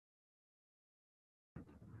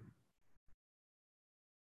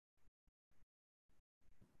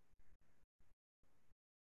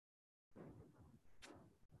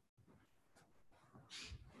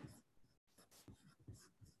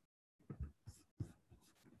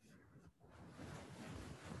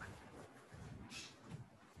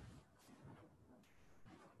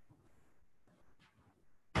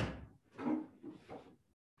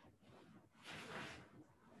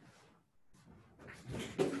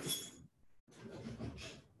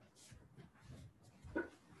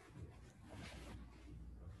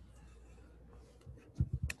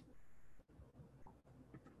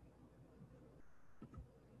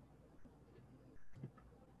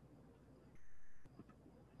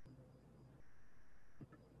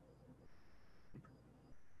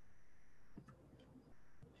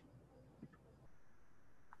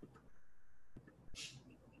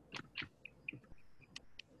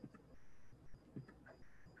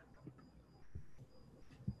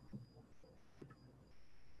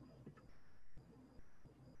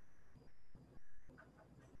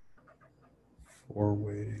Or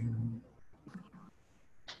waiting.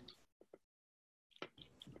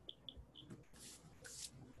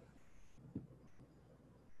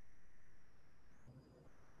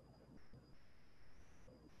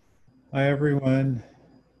 Hi, everyone.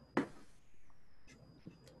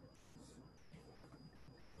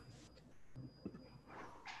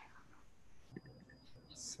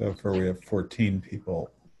 So far, we have 14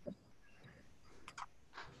 people.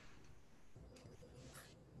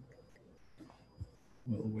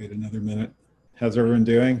 We'll wait another minute. How's everyone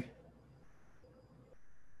doing?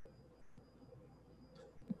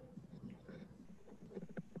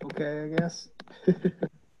 Okay, I guess.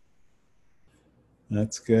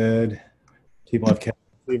 That's good. People have cabin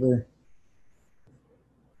fever.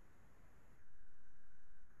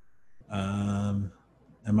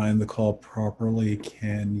 Am I in the call properly?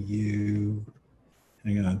 Can you,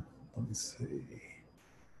 hang on, let me see.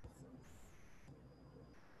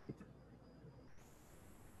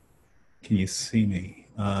 Can you see me?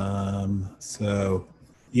 So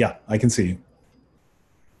yeah, I can see you.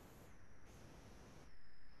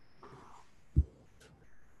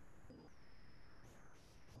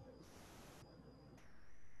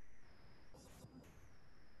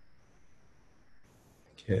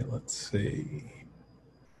 Okay, let's see.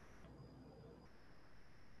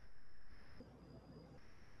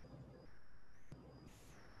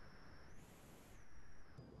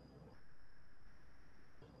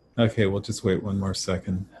 Okay, we'll just wait one more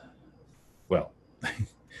second. Well,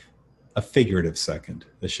 a figurative second,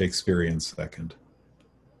 a Shakespearean second.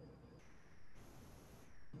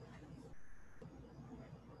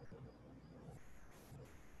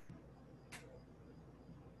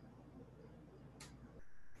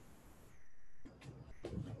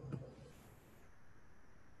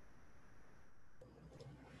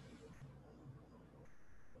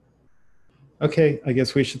 Okay, I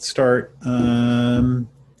guess we should start.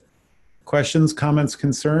 Questions, comments,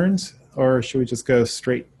 concerns, or should we just go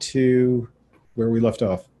straight to where we left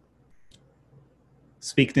off?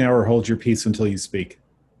 Speak now or hold your peace until you speak.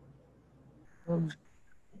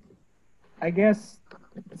 I guess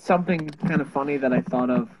something kind of funny that I thought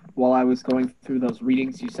of while I was going through those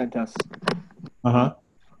readings you sent us. Uh-huh.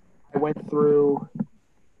 I went through.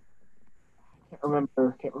 Can't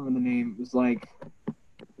remember the name. It was like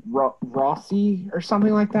Rossi or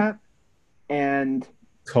something like that. And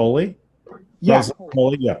Coley? yeah,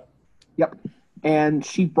 Coley, yeah. yep. And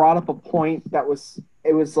she brought up a point that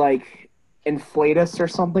it was like Inflatus or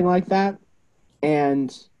something like that,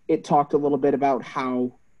 and it talked a little bit about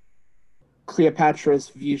how Cleopatra's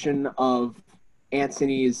vision of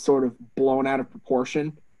Antony is sort of blown out of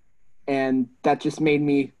proportion, and that just made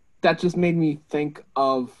me think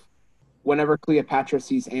of whenever Cleopatra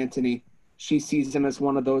sees Antony, she sees him as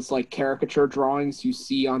one of those like caricature drawings you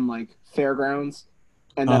see on like fairgrounds,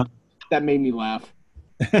 and that made me laugh.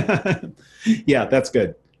 Yeah, that's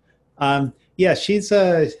good. Yeah,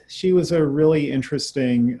 she was a really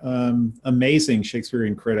interesting, amazing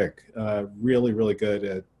Shakespearean critic. Really, really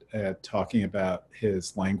good at talking about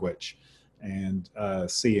his language and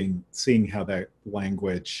seeing how that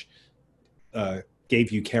language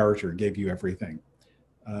gave you character, gave you everything.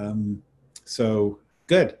 So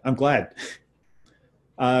good. I'm glad.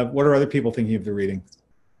 What are other people thinking of the reading?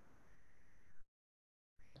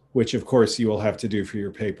 Which, of course, you will have to do for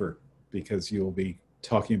your paper because you will be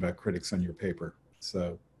talking about critics on your paper.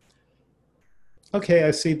 So, okay,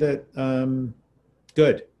 I see that.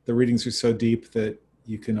 Good. The readings are so deep that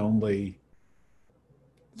you can only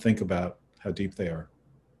think about how deep they are.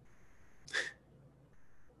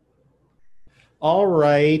 All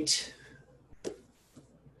right.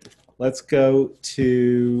 Let's go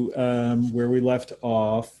to where we left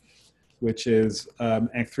off, which is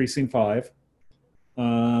Act 3, Scene 5.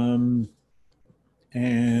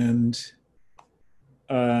 And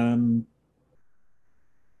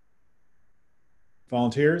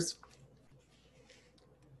volunteers?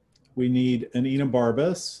 We need an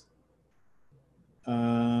Enobarbus.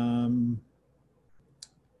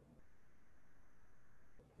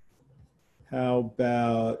 How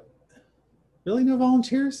about, really no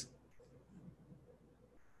volunteers?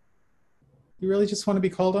 You really just want to be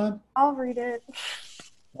called on? I'll read it.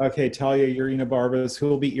 Okay, Talia, you're Enobarbus. Who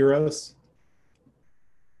will be Eros?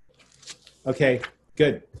 Okay,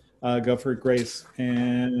 good. Go for it, Grace.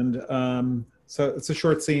 And so it's a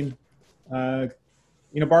short scene.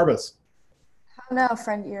 Enobarbus. How now,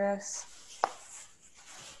 friend Eros?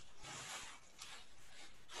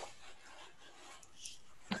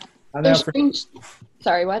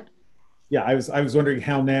 Sorry, what? Yeah, I was wondering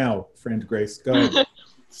how now, friend Grace. Go ahead.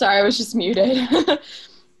 Sorry, I was just muted.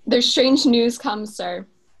 There's strange news come, sir.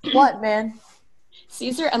 What, man?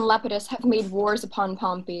 Caesar and Lepidus have made wars upon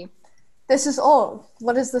Pompey. This is old.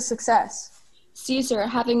 What is the success? Caesar,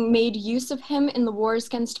 having made use of him in the wars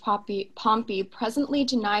against Pompey, presently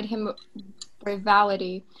denied him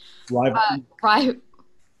rivality. Rival.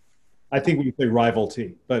 I think we could say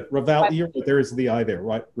rivalry, but there is the I there,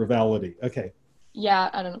 right? Rivality. Okay. Yeah,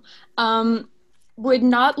 I don't know. Would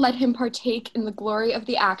not let him partake in the glory of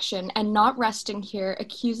the action, and not resting here,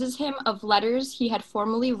 accuses him of letters he had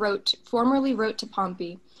formerly wrote to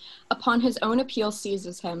Pompey. Upon his own appeal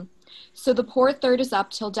seizes him. So the poor third is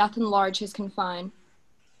up till death and large his confine.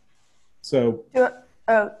 So do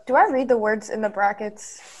I read the words in the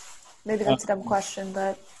brackets? Maybe that's a dumb question,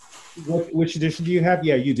 but which edition do you have?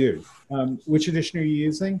 Yeah, you do. Which edition are you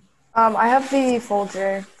using? I have the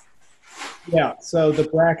Folger. Yeah, so the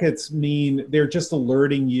brackets mean they're just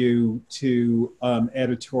alerting you to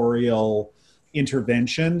editorial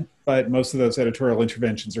intervention, but most of those editorial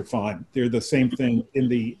interventions are fine. They're the same thing in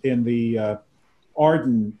the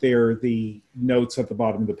Arden. They're the notes at the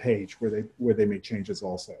bottom of the page where they make changes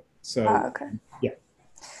also. So okay. Yeah.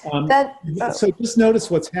 So just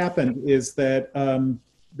notice what's happened is that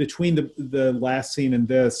between the last scene and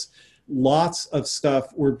this, lots of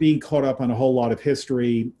stuff, we're being caught up on a whole lot of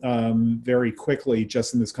history very quickly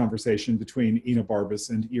just in this conversation between Enobarbus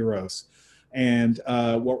and Eros. And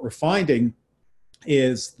what we're finding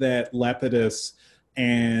is that Lepidus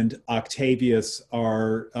and Octavius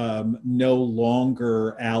are no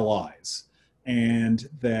longer allies, and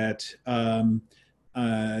that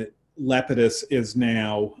Lepidus is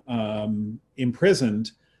now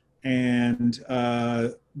imprisoned, and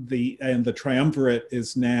the triumvirate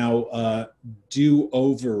is now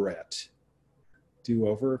duumvirate.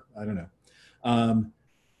 Do-over? I don't know.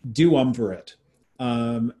 Duumvirate.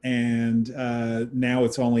 And now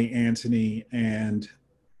it's only Antony and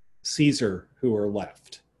Caesar who are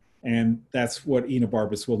left. And that's what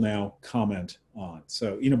Enobarbus will now comment on.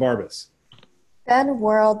 So Enobarbus. Then,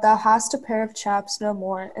 world, thou hast a pair of chaps no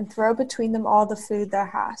more, and throw between them all the food thou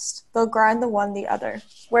hast. They'll grind the one the other.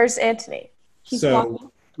 Where's Antony?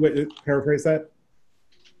 So, paraphrase that?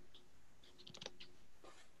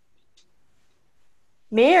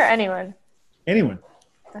 Me or anyone? Anyone.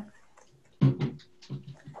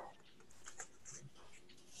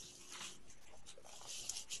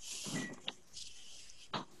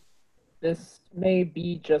 This may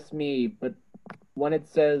be just me, but when it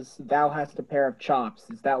says thou hast a pair of chops,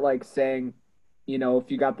 is that like saying,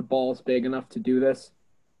 if you got the balls big enough to do this?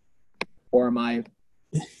 Or am I?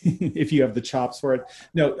 If you have the chops for it.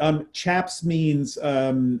 No, chaps means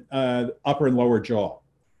upper and lower jaw.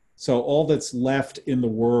 So all that's left in the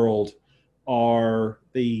world are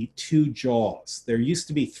the two jaws. There used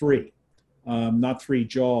to be three, not three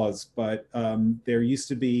jaws, but there used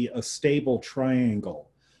to be a stable triangle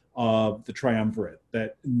of the triumvirate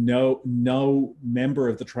that no member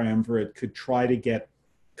of the triumvirate could try to get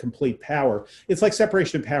complete power. It's like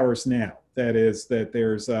separation of powers now. That is, that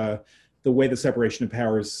there's the way the separation of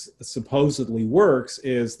powers supposedly works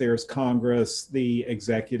is there's Congress, the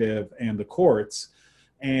executive, and the courts.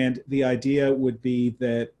 And the idea would be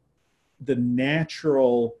that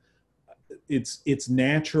it's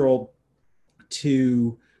natural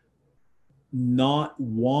to not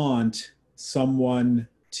want someone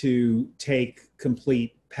to take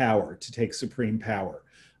complete power, to take supreme power,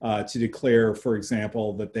 to declare, for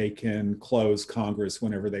example, that they can close Congress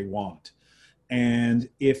whenever they want. And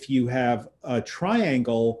if you have a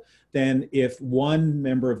triangle, then if one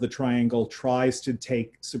member of the triangle tries to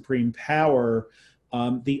take supreme power,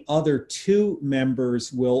 the other two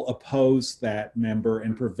members will oppose that member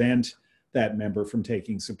and prevent that member from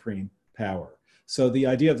taking supreme power. So the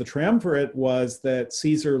idea of the triumvirate was that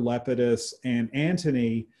Caesar, Lepidus, and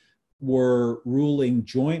Antony were ruling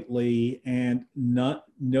jointly, and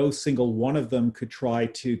no single one of them could try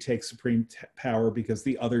to take supreme power because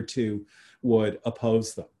the other two would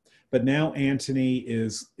oppose them. But now Antony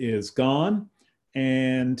is gone,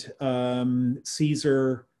 and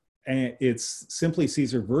Caesar, it's simply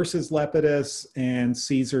Caesar versus Lepidus, and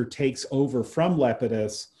Caesar takes over from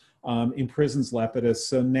Lepidus, imprisons Lepidus.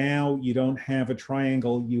 So now you don't have a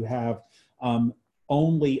triangle, you have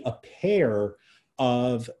only a pair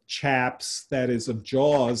of chaps, that is, of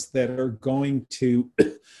jaws, that are going to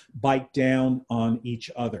bite down on each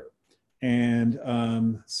other. And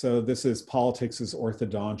so this is politics'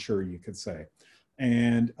 orthodonture, you could say.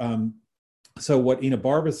 And so what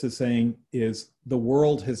Enobarbus is saying is the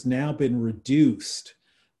world has now been reduced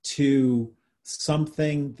to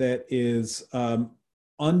something that is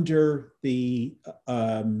under the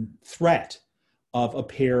threat of a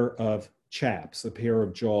pair of chaps, a pair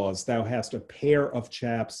of jaws. Thou hast a pair of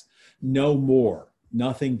chaps, no more.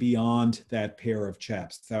 nothing beyond that pair of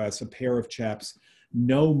chaps. Thou hast a pair of chaps,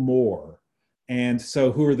 no more. And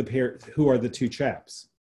so who are the two chaps?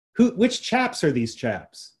 Which chaps are these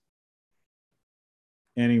chaps?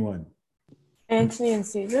 Anyone? Antony and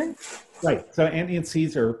Caesar. Right. So Antony and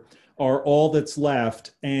Caesar are all that's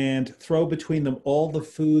left, and throw between them all the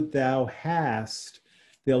food thou hast,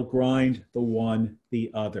 they'll grind the one the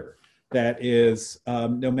other. That is,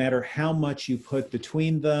 no matter how much you put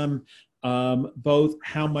between them, both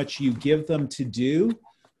how much you give them to do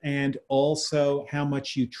and also how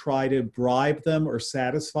much you try to bribe them or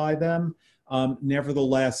satisfy them.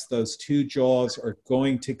 Nevertheless, those two jaws are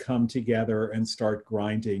going to come together and start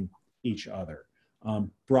grinding each other.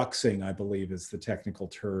 Bruxing, I believe, is the technical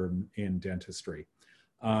term in dentistry.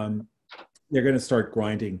 They're going to start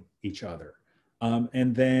grinding each other.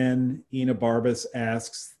 And then Enobarbus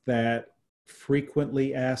asks that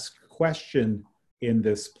frequently asked question in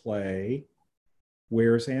this play,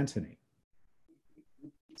 where's Antony?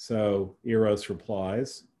 So Eros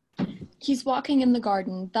replies, He's walking in the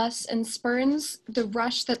garden, thus, and spurns the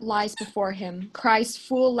rush that lies before him, cries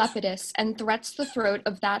fool Lepidus, and threats the throat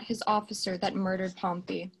of that his officer that murdered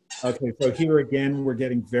Pompey. Okay, so here again, we're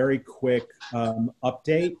getting very quick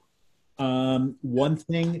update. One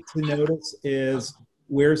thing to notice is,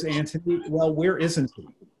 where's Antony? Well, where isn't he?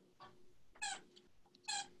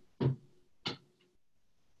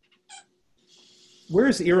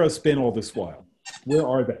 Where's Eros been all this while? Where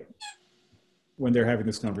are they when they're having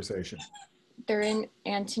this conversation? They're in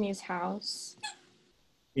Antony's house.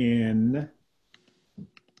 In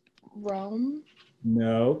Rome?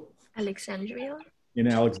 No. Alexandria? In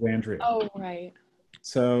Alexandria. Oh, right.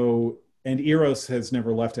 So, and Eros has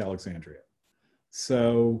never left Alexandria.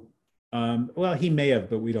 So, well, he may have,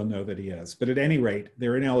 but we don't know that he has. But at any rate,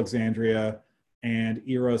 they're in Alexandria, and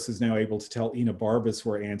Eros is now able to tell Enobarbus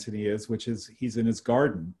where Antony is, which is he's in his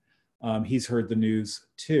garden. He's heard the news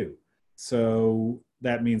too. So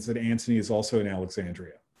that means that Antony is also in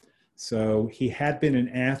Alexandria. So he had been in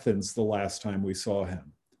Athens the last time we saw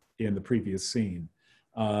him in the previous scene,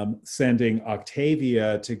 sending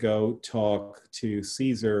Octavia to go talk to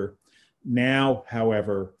Caesar. Now,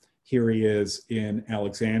 however, here he is in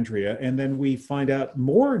Alexandria. And then we find out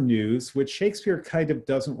more news, which Shakespeare kind of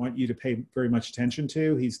doesn't want you to pay very much attention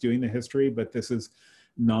to. He's doing the history, but this is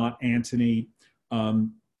not Antony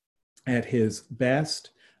at his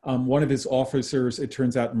best. One of his officers, it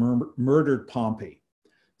turns out, murdered Pompey.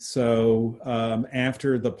 So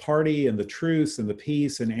after the party and the truce and the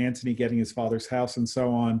peace and Antony getting his father's house and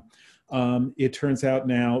so on, it turns out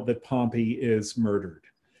now that Pompey is murdered.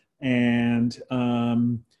 And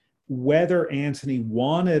whether Antony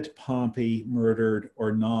wanted Pompey murdered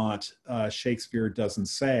or not, Shakespeare doesn't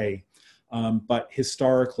say, but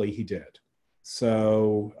historically he did.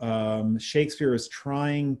 So Shakespeare is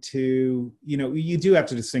trying to, you do have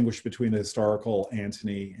to distinguish between the historical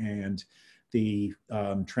Antony and the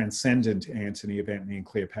transcendent Antony of Antony and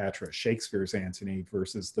Cleopatra, Shakespeare's Antony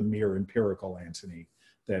versus the mere empirical Antony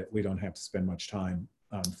that we don't have to spend much time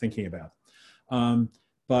thinking about.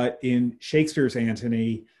 But in Shakespeare's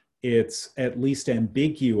Antony, it's at least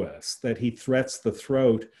ambiguous that he threats the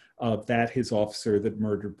throat of that his officer that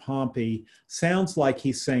murdered Pompey. Sounds like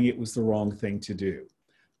he's saying it was the wrong thing to do.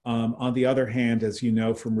 On the other hand, as you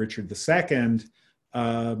know from Richard II,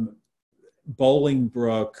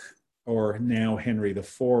 Bolingbroke, or now Henry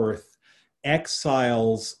IV,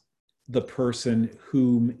 exiles the person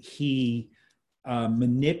whom he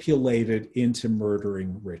manipulated into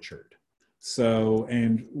murdering Richard. So,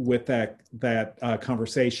 and with that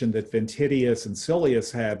conversation that Ventidius and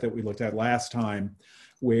Silius had that we looked at last time,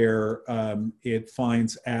 where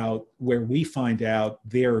we find out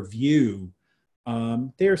their view,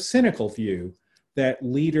 their cynical view, that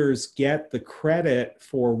leaders get the credit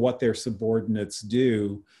for what their subordinates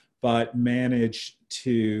do, but manage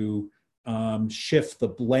to shift the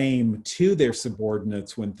blame to their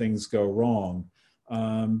subordinates when things go wrong.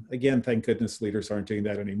 Again, thank goodness leaders aren't doing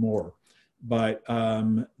that anymore. But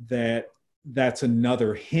that's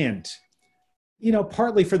another hint,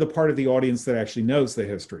 partly for the part of the audience that actually knows the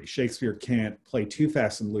history. Shakespeare can't play too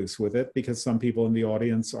fast and loose with it because some people in the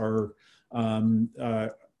audience are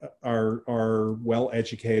well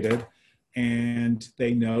educated and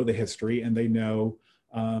they know the history and they know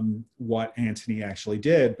what Antony actually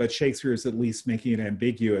did. But Shakespeare is at least making it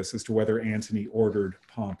ambiguous as to whether Antony ordered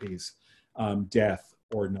Pompey's death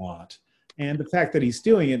or not. And the fact that he's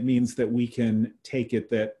doing it means that we can take it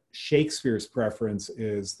that Shakespeare's preference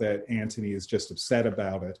is that Antony is just upset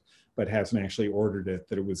about it, but hasn't actually ordered it,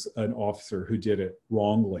 that it was an officer who did it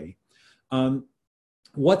wrongly.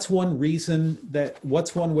 what's one way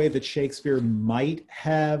that Shakespeare might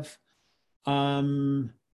have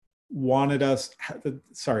wanted us,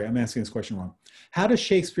 sorry, I'm asking this question wrong. How does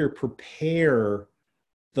Shakespeare prepare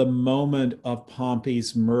the moment of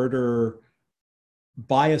Pompey's murder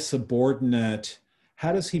by a subordinate?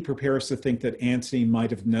 How does he prepare us to think that Antony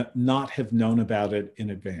might have not have known about it in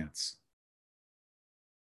advance?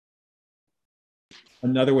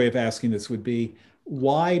 Another way of asking this would be,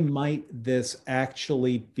 why might this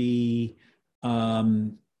actually be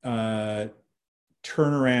turnaround,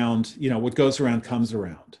 what goes around comes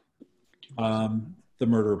around, the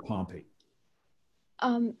murder of Pompey?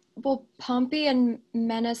 Well, Pompey and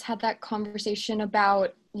Menace had that conversation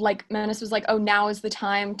about, like, Menace was like, oh, now is the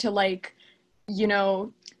time to, like,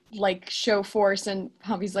 show force. And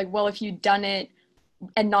Pompey's like, well, if you'd done it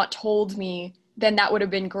and not told me, then that would have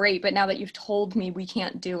been great. But now that you've told me, we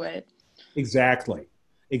can't do it. Exactly.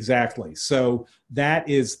 So that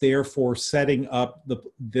is therefore setting up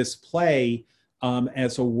this play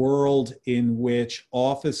as a world in which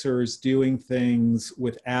officers doing things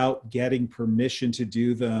without getting permission to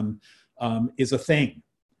do them is a thing.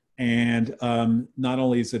 And not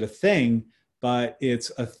only is it a thing, but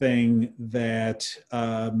it's a thing that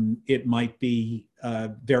it might be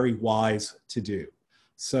very wise to do.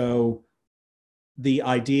 So the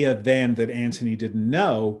idea then that Antony didn't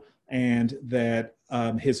know, and that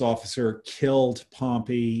his officer killed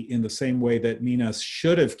Pompey in the same way that Minos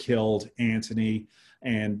should have killed Antony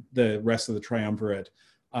and the rest of the triumvirate,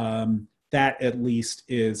 that at least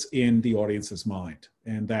is in the audience's mind.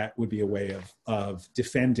 And that would be a way of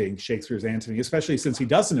defending Shakespeare's Antony, especially since he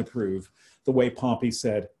doesn't approve the way Pompey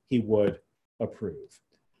said he would approve.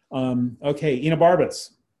 Okay,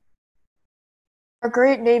 Enobarbus. Our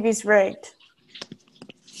great navy's rigged.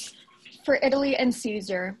 For Italy and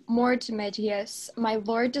Caesar, more Timotheus, my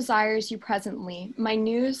lord desires you presently. My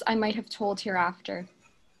news I might have told hereafter.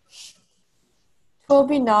 'Twill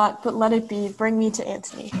be not, but let it be. Bring me to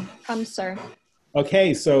Antony. Sir.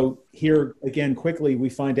 Okay, so here again, quickly, we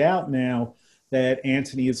find out now that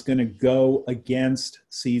Antony is going to go against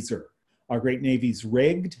Caesar. Our great navy's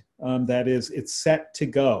rigged. That is, it's set to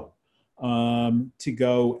go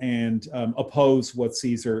and oppose what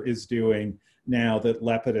Caesar is doing now that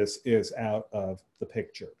Lepidus is out of the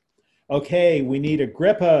picture. Okay, we need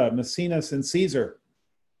Agrippa, Maecenas, and Caesar.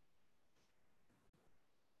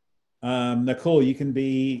 Nicole, you can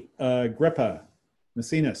be Agrippa,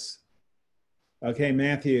 Maecenas. Okay,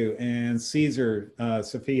 Matthew and Caesar,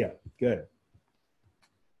 Sophia. Good.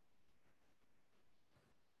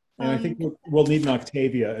 And I think we'll need an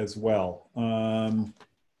Octavia as well.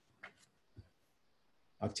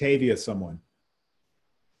 Octavia, someone.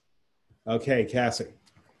 Okay, Cassie.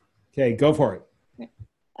 Okay, go for it.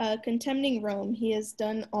 Contemning Rome, he has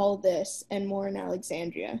done all this and more in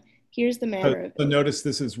Alexandria. Here's the manner of it. So notice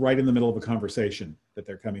this is right in the middle of a conversation that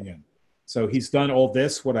they're coming in. So he's done all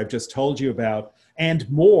this, what I've just told you about, and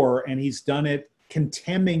more, and he's done it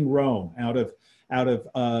contemning Rome out of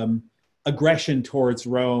aggression towards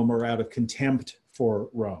Rome or out of contempt for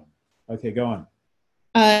Rome. Okay, go on.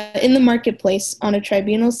 In the marketplace, on a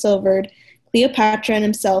tribunal silvered, Cleopatra and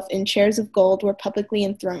himself in chairs of gold were publicly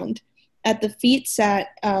enthroned. At the feet sat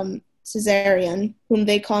Caesarion, whom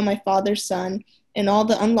they call my father's son, and all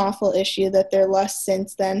the unlawful issue that their lust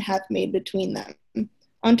since then hath made between them.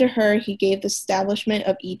 Unto her he gave the establishment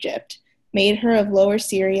of Egypt, made her of Lower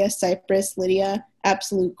Syria, Cyprus, Lydia,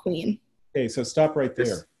 absolute queen. Okay, so stop right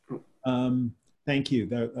there. Thank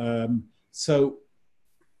you. So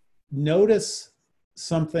notice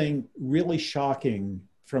something really shocking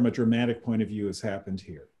from a dramatic point of view has happened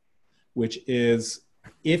here, which is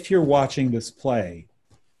if you're watching this play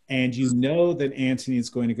and you know that Antony is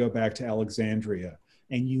going to go back to Alexandria,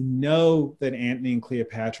 and you know that Antony and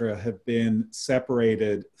Cleopatra have been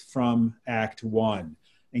separated from Act 1,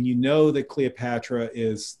 and you know that Cleopatra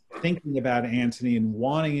is thinking about Antony and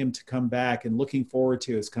wanting him to come back and looking forward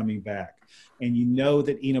to his coming back, and you know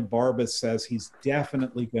that Enobarbus says he's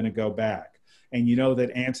definitely going to go back, and you know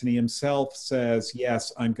that Antony himself says,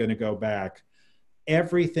 yes, I'm going to go back.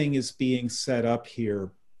 Everything is being set up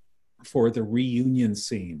here for the reunion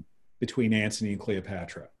scene between Antony and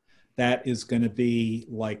Cleopatra. That is going to be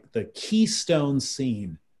like the keystone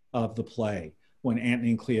scene of the play when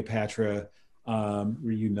Antony and Cleopatra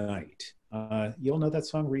reunite. You'll know that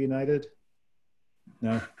song, Reunited?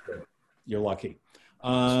 No? You're lucky.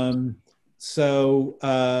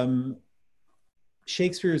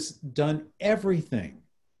 Shakespeare's done everything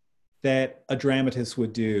that a dramatist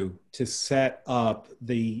would do to set up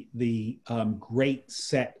the great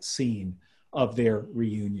set scene of their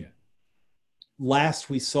reunion. last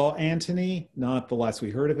we saw Antony, not the last we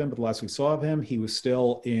heard of him, but the last we saw of him, he was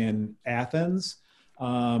still in Athens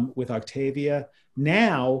with Octavia.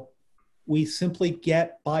 Now we simply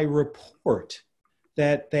get by report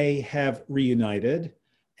that they have reunited.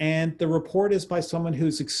 And the report is by someone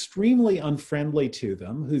who's extremely unfriendly to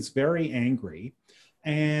them, who's very angry.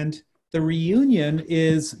 And the reunion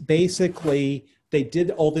is basically, they did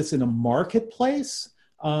all this in a marketplace.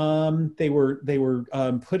 They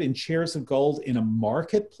were put in chairs of gold in a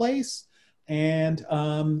marketplace, and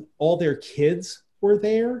all their kids were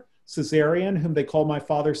there. Caesarion, whom they call my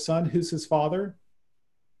father's son. Who's his father?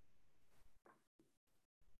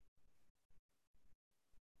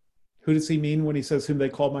 Who does he mean when he says whom they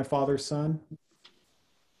call my father's son?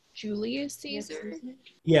 Julius Caesar?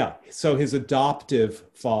 Yeah, so his adoptive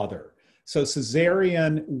father. So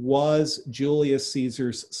Caesarion was Julius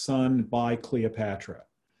Caesar's son by Cleopatra.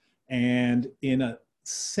 And in a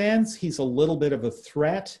sense, he's a little bit of a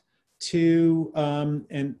threat to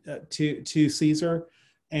to Caesar.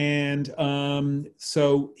 And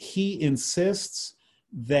so he insists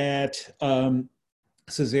that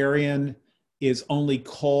Caesarion is only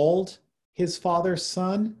called his father's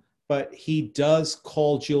son, but he does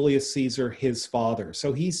call Julius Caesar his father.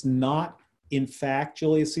 So he's not, in fact,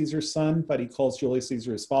 Julius Caesar's son, but he calls Julius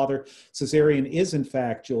Caesar his father. Caesarion is, in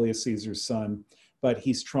fact, Julius Caesar's son, but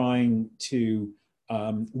he's trying to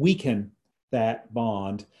weaken that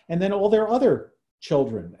bond. And then all their other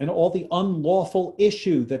children and all the unlawful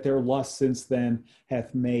issue that their lust since then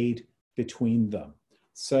hath made between them.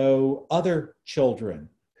 So other children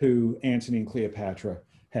who Antony and Cleopatra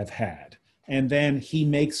have had. And then he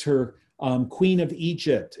makes her queen of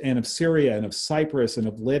Egypt and of Syria and of Cyprus and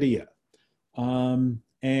of Lydia. And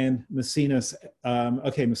Maecenas,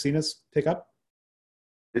 okay, Maecenas, pick up.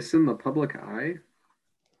 This in the public eye?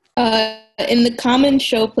 In the common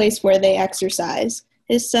showplace where they exercise,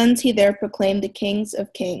 his sons he there proclaimed the kings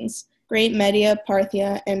of kings, great Media,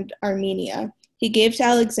 Parthia, and Armenia. He gave to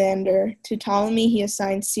Alexander, to Ptolemy he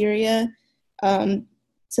assigned Syria,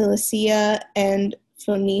 Cilicia, and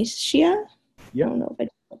Phoenicia. Yep. I don't know if I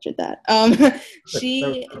butchered that.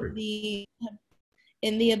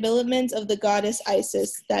 In the habiliments of the goddess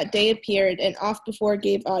Isis, that day appeared, and oft before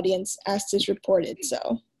gave audience, as 'tis reported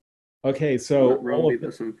so. Okay, so Rome be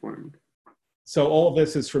thus informed. So all of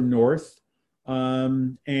this is from North.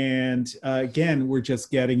 Again, we're just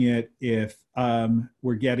getting it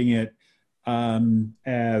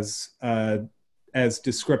as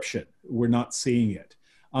description. We're not seeing it.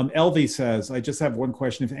 Elvie says, I just have one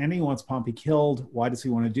question. If Antony wants Pompey killed, why does he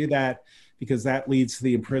want to do that? Because that leads to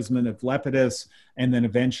the imprisonment of Lepidus and then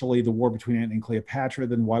eventually the war between Antony and Cleopatra.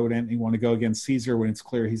 Then why would Antony want to go against Caesar when it's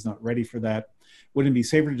clear he's not ready for that? Wouldn't it be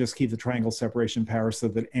safer to just keep the triangle separation power so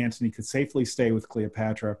that Antony could safely stay with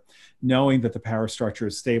Cleopatra, knowing that the power structure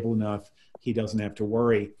is stable enough, he doesn't have to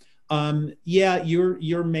worry? Yeah,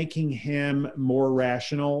 you're making him more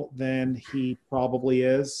rational than he probably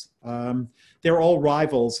is. They're all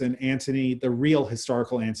rivals, and Antony, the real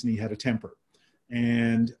historical Antony, had a temper.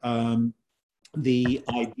 And the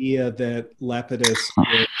idea that Lepidus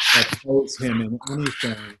would oppose him in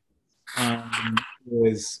anything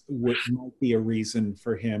might be a reason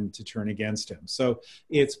for him to turn against him. So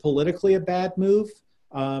it's politically a bad move,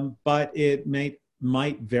 but it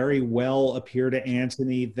might very well appear to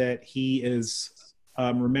Antony that he is,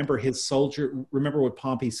 remember what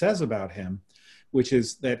Pompey says about him, which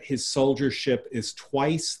is that his soldiership is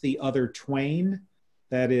twice the other twain.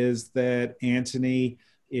 That is that Antony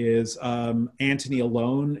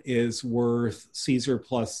alone is worth Caesar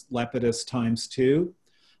plus Lepidus times 2.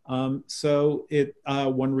 So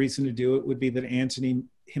one reason to do it would be that Antony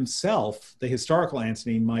himself, the historical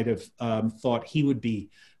Antony, might have thought he would be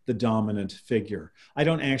the dominant figure. I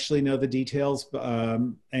don't actually know the details,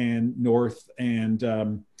 and North and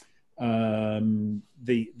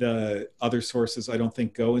the other sources I don't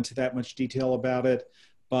think go into that much detail about it.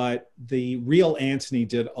 But the real Antony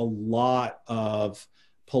did a lot of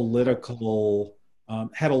political,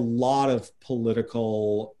 had a lot of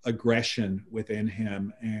political aggression within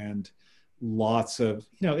him, and lots of,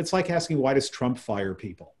 it's like asking, why does Trump fire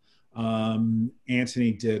people?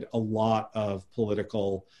 Antony did a lot of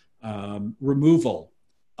political removal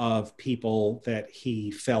of people that he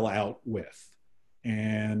fell out with.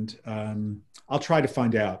 And I'll try to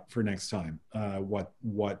find out for next time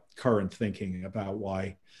what current thinking about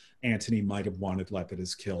why Antony might have wanted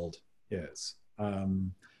Lepidus killed is.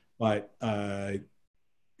 But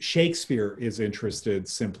Shakespeare is interested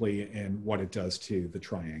simply in what it does to the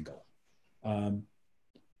triangle.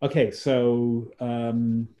 Okay, so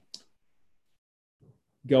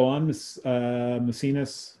go on,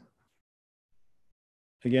 Maecenas.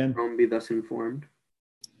 again? Rome be thus informed.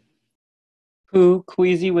 Who,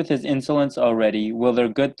 queasy with his insolence already, will their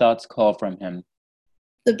good thoughts call from him?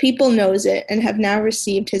 The people knows it, and have now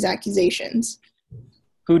received his accusations.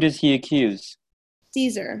 Who does he accuse?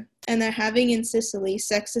 Caesar, and that having in Sicily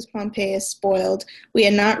Sextus Pompeius spoiled, we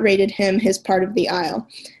had not rated him his part of the isle.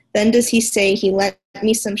 Then does he say he lent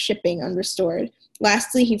me some shipping unrestored.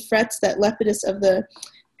 Lastly, he frets that Lepidus of the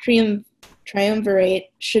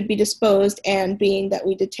triumvirate should be disposed, and being that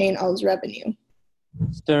we detain all his revenue.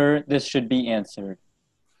 Sir, this should be answered.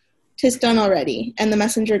 'Tis done already, and the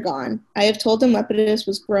messenger gone. I have told him Lepidus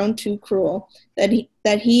was grown too cruel, that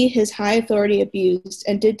he his high authority abused,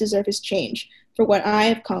 and did deserve his change. For what I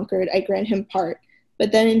have conquered, I grant him part.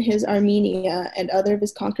 But then in his Armenia and other of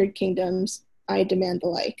his conquered kingdoms, I demand the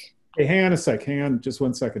like. Hey, hang on a sec. Hang on just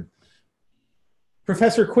 1 second.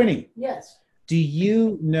 Professor Quinney. Yes. Do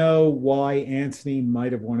you know why Antony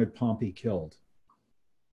might have wanted Pompey killed?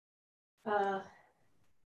 I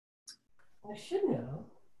should know.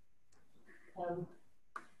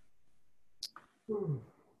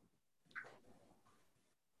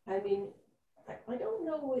 I mean, I don't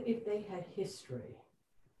know if they had history.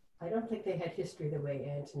 I don't think they had history the way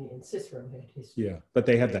Antony and Cicero had history. Yeah, but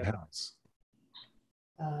they had the house.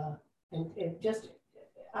 And just,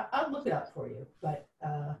 I'll look it up for you, but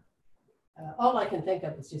all I can think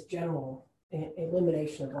of is just general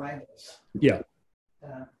elimination of rivals. Yeah.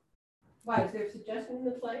 Why, is there a suggestion in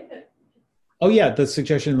the play that? Oh, yeah. The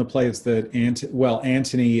suggestion in the play is that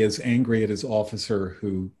Antony is angry at his officer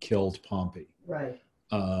who killed Pompey. Right.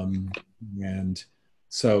 And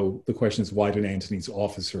so the question is, why did Antony's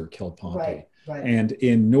officer kill Pompey? Right. And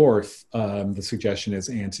in North, the suggestion is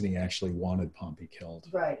Antony actually wanted Pompey killed.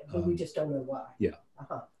 Right, but we just don't know why. Yeah.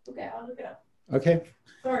 Okay, I'll look it up. Okay.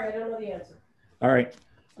 Sorry, I don't know the answer. All right.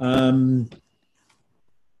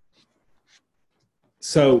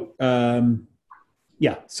 So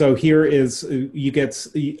here is, you get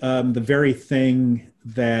the very thing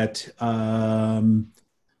that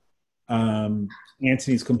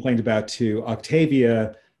Antony's complained about to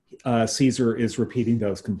Octavia. Caesar is repeating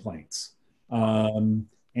those complaints.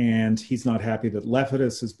 And he's not happy that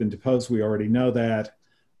Lepidus has been deposed. We already know that.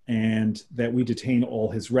 And that we detain all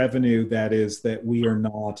his revenue. That is, that we are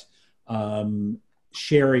not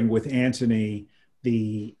sharing with Antony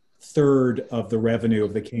the third of the revenue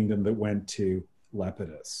of the kingdom that went to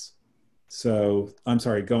Lepidus. So, I'm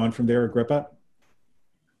sorry, go on from there, Agrippa.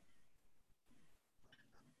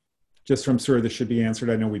 Just from Sir, this should be answered.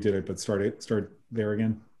 I know we did it, but start there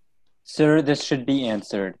again. Sir, this should be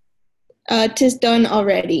answered. 'Tis done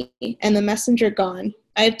already, and the messenger gone.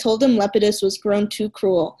 I have told him Lepidus was grown too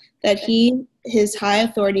cruel, that he his high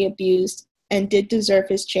authority abused, and did deserve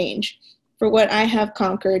his change. For what I have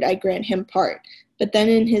conquered, I grant him part. But then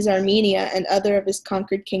in his Armenia and other of his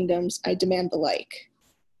conquered kingdoms, I demand the like.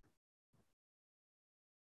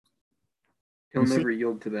 He'll never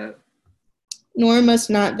yield to that. Nor must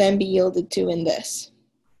not then be yielded to in this.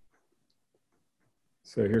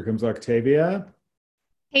 So here comes Octavia.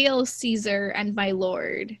 Hail, Caesar and my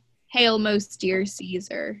lord. Hail, most dear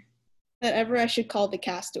Caesar. That ever I should call the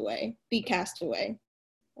castaway, be castaway.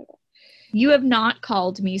 You have not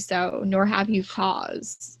called me so, nor have you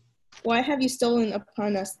cause. Why have you stolen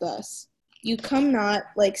upon us thus? You come not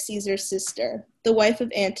like Caesar's sister. The wife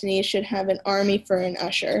of Antony should have an army for an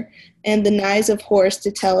usher, and the knives of horse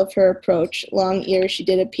to tell of her approach, long ere she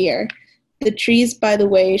did appear. The trees by the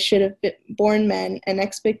way should have borne men, and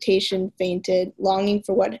expectation fainted, longing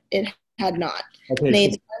for what it had not.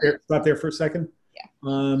 Okay, stop there for a second.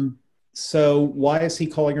 Yeah. So why is he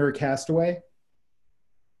calling her a castaway?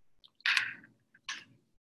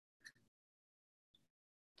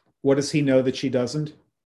 What does he know that she doesn't?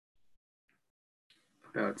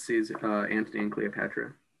 About Caesar, Antony and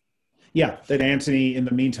Cleopatra. Yeah, that Antony in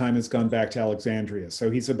the meantime has gone back to Alexandria.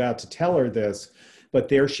 So he's about to tell her this, but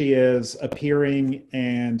there she is appearing,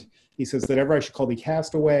 and he says that ever I should call thee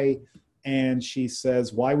castaway. And she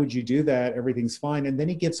says, why would you do that? Everything's fine. And then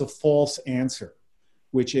he gives a false answer,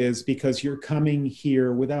 which is because you're coming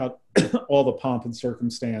here without all the pomp and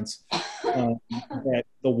circumstance that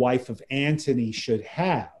the wife of Antony should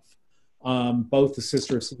have, both the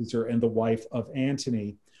sister of Caesar and the wife of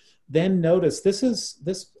Antony. Then notice, this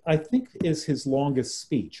I think is his longest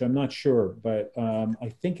speech. I'm not sure, but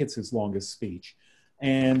I think it's his longest speech.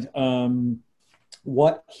 And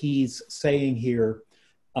what he's saying here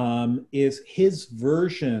is his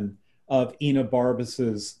version of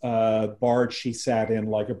Enobarbus's barge she sat in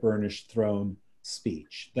like a burnished throne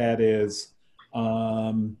speech. That is,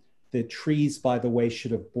 the trees by the way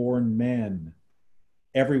should have borne men,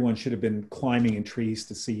 everyone should have been climbing in trees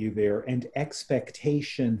to see you there, and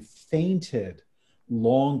expectation fainted,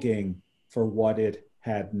 longing for what it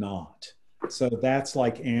had not. So that's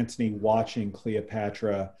like Antony watching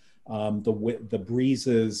Cleopatra, the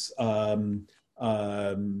breezes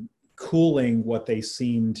cooling what they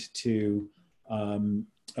seemed to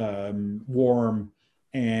warm,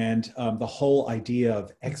 and the whole idea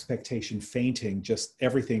of expectation fainting, just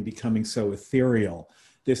everything becoming so ethereal.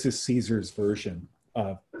 This is Caesar's version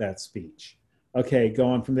of that speech. Okay, go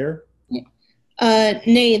on from there.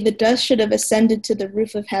 Nay, the dust should have ascended to the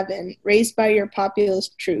roof of heaven, raised by your populous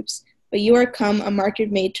troops. But you are come a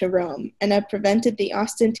market maid to Rome, and have prevented the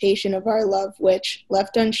ostentation of our love, which,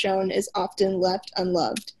 left unshone, is often left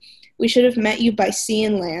unloved. We should have met you by sea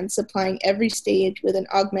and land, supplying every stage with an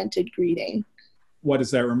augmented greeting. What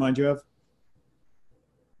does that remind you of?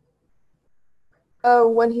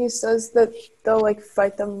 When he says that they'll like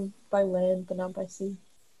fight them by land, but not by sea.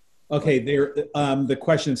 Okay, there. The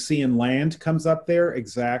question sea and land comes up there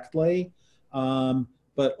exactly,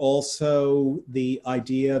 but also the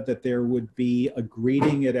idea that there would be a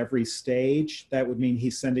greeting at every stage. That would mean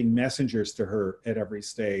he's sending messengers to her at every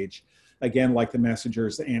stage. Again, like the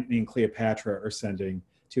messengers Antony and Cleopatra are sending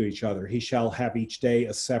to each other. He shall have each day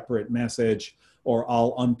a separate message, or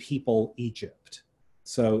I'll unpeople Egypt.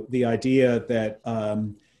 So the idea that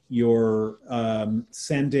you're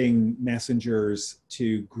sending messengers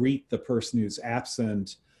to greet the person who's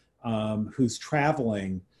absent, who's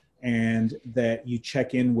traveling, and that you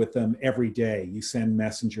check in with them every day. You send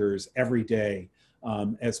messengers every day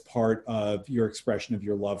as part of your expression of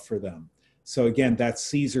your love for them. So again, that's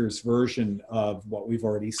Caesar's version of what we've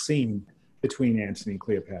already seen between Antony and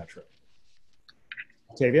Cleopatra.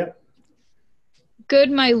 Octavia?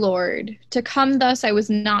 Good my lord, to come thus I was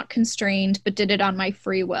not constrained, but did it on my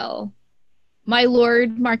free will. My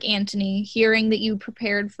lord, Mark Antony, hearing that you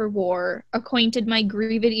prepared for war, acquainted my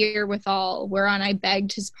grieved ear withal, whereon I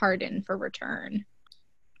begged his pardon for return.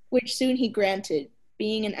 Which soon he granted,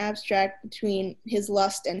 being an abstract between his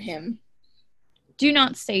lust and him. Do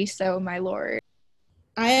not say so, my lord.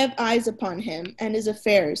 I have eyes upon him, and his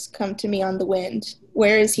affairs come to me on the wind.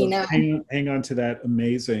 Where is he now? Hang on to that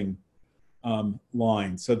amazing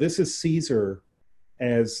line. So this is Caesar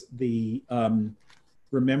as the,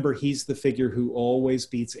 remember, he's the figure who always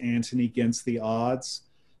beats Antony against the odds.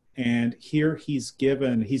 And here he's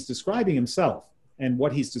describing himself. And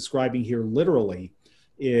what he's describing here literally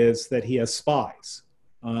is that he has spies.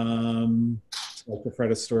 Like the Fred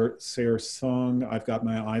Astaire song, I've got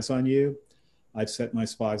my eyes on you. I've set my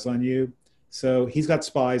spies on you. So he's got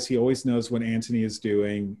spies. He always knows what Antony is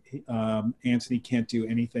doing. Antony can't do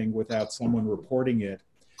anything without someone reporting it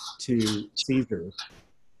to Caesar.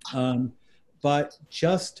 But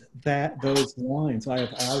just those lines, I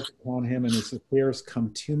have eyes upon him and his affairs come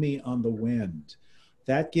to me on the wind.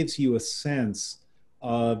 That gives you a sense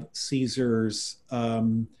of Caesar's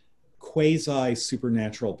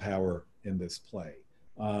quasi-supernatural power in this play.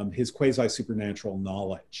 His quasi-supernatural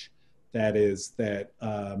knowledge. That is that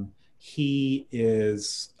he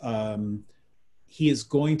is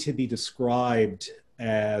going to be described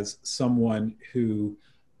as someone who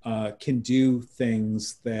can do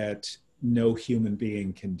things that no human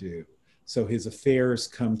being can do. So his affairs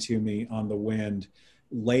come to me on the wind.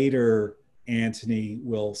 Later, Antony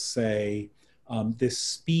will say, this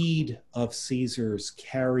speed of Caesar's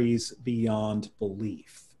carries beyond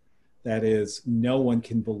belief. That is, no one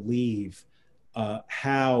can believe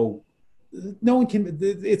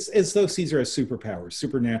it's as though Caesar has superpowers.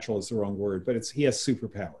 Supernatural is the wrong word, but he has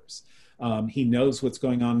superpowers. He knows what's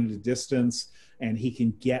going on at a distance, and he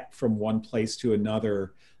can get from one place to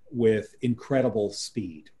another with incredible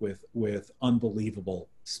speed, with unbelievable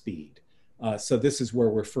speed. So this is where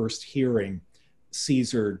we're first hearing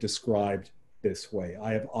Caesar described this way.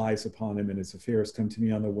 I have eyes upon him and his affairs come to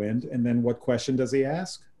me on the wind. And then what question does he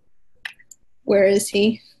ask? Where is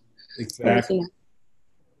he? Exactly.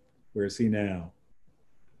 Where is he now?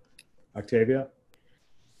 Octavia?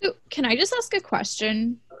 So, can I just ask a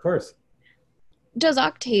question? Of course. Does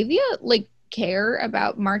Octavia, care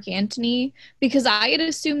about Mark Antony? Because I had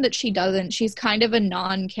assumed that she doesn't. She's kind of a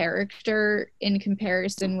non-character in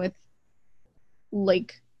comparison with,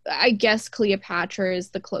 I guess Cleopatra is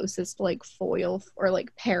the closest, foil or,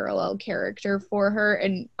 parallel character for her,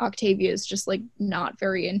 and Octavia is just, not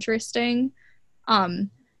very interesting.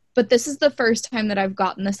 But this is the first time that I've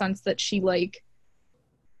gotten the sense that she,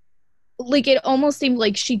 it almost seemed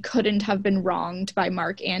like she couldn't have been wronged by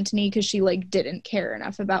Mark Antony because she, didn't care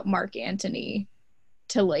enough about Mark Antony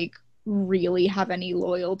to, really have any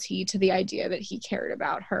loyalty to the idea that he cared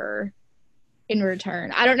about her in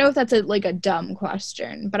return? I don't know if that's a dumb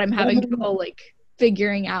question, but I'm having trouble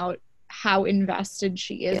figuring out how invested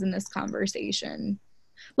she is in this conversation.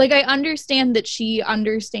 Like, I understand that she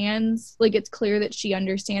understands, it's clear that she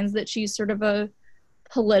understands that she's sort of a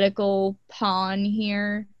political pawn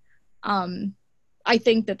here. I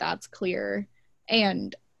think that that's clear,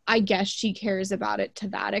 and I guess she cares about it to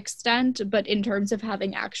that extent, but in terms of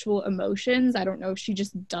having actual emotions, I don't know if she's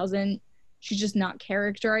just not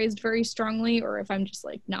characterized very strongly, or if I'm just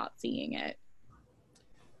not seeing it.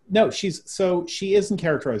 No, she isn't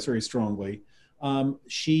characterized very strongly.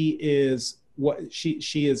 She is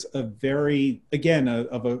a very, again,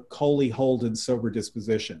 of a wholly cold and sober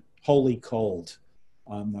disposition. Wholly cold,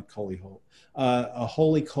 not wholly hold. A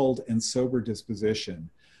wholly cold and sober disposition.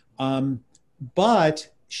 But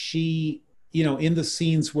she, in the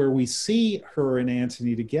scenes where we see her and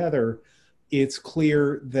Antony together, it's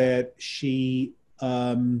clear that she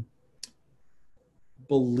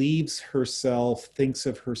thinks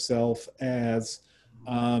of herself as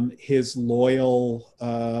his loyal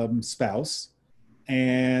spouse.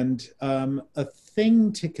 And a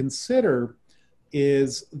thing to consider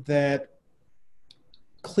is that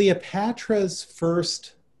Cleopatra's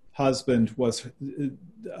first husband was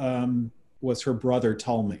her brother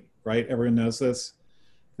Ptolemy, right? Everyone knows this,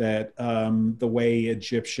 that the way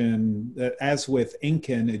as with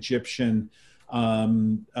Incan Egyptian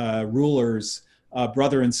rulers,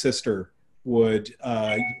 brother and sister would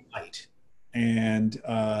unite and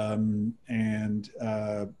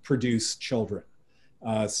produce children.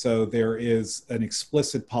 So there is an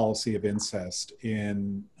explicit policy of incest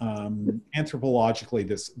in anthropologically.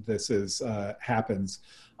 This happens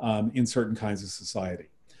in certain kinds of society,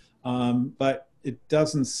 but it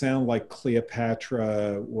doesn't sound like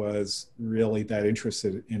Cleopatra was really that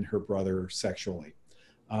interested in her brother sexually.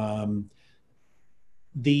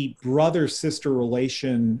 The brother-sister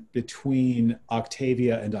relation between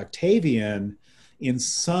Octavia and Octavian, in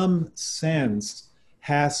some sense,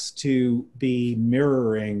 has to be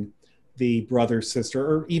mirroring the brother-sister,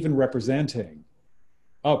 or even representing.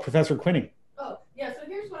 Oh, Professor Quinney. Oh, yeah, so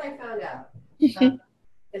here's what I found out.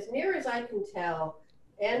 As near as I can tell,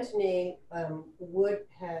 Antony would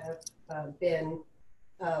have been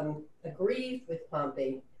aggrieved with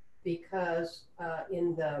Pompey because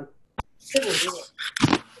in the Civil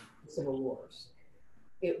Wars,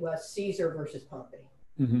 it was Caesar versus Pompey,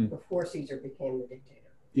 before Caesar became the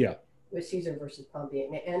dictator. Yeah. It was Caesar versus Pompey,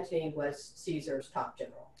 and Antony was Caesar's top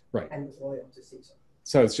general, right, and was loyal to Caesar.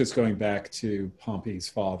 So it's just going back to Pompey's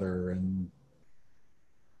father and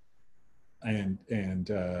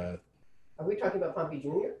Are we talking about Pompey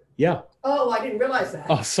Jr.? Yeah. Oh, I didn't realize that.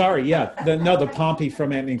 Oh, sorry. Yeah. The Pompey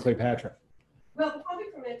from Antony and Cleopatra. Well, the Pompey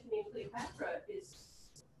from Antony and Cleopatra is.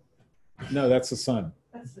 No, that's the son.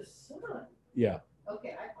 That's the son. Yeah.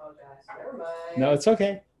 Okay, I apologize. Never mind. No, it's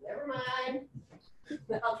okay. Never mind.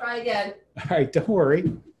 I'll try again. All right, don't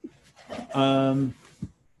worry. All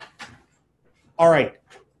right.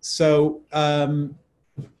 So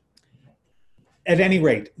at any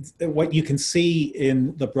rate, what you can see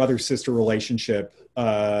in the brother-sister relationship,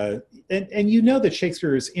 and that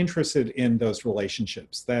Shakespeare is interested in those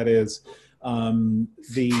relationships. That is,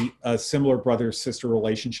 the similar brother-sister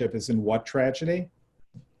relationship is in what tragedy?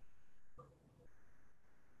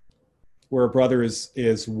 Where a brother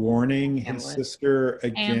is warning his sister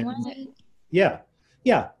against. Hamlet? Yeah.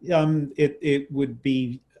 It would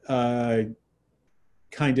be kind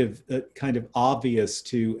of obvious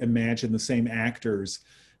to imagine the same actors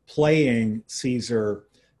playing Caesar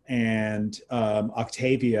and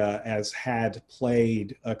Octavia as had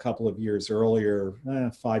played a couple of years earlier,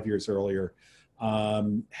 5 years earlier,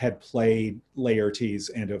 had played Laertes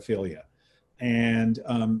and Ophelia. And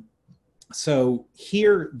so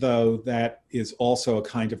here, though, that is also a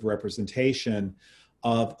kind of representation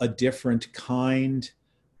of a different kind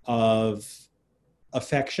of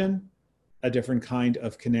affection, a different kind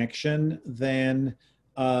of connection than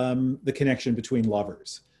the connection between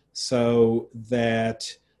lovers. So that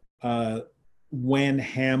when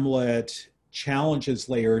Hamlet challenges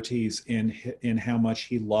Laertes in how much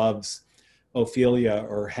he loves Ophelia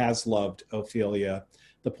or has loved Ophelia,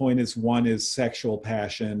 the point is one is sexual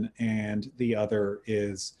passion and the other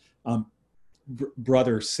is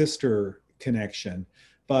brother-sister connection.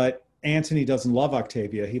 But Antony doesn't love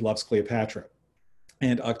Octavia, he loves Cleopatra.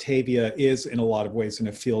 And Octavia is, in a lot of ways, an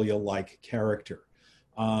Ophelia-like character,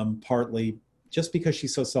 partly just because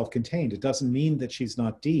she's so self-contained. It doesn't mean that she's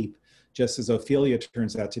not deep, just as Ophelia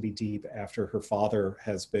turns out to be deep after her father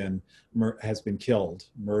has been killed,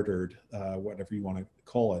 murdered, whatever you want to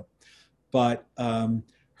call it. But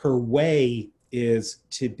her way is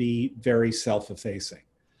to be very self-effacing.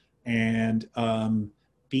 And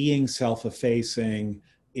being self-effacing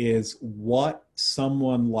is what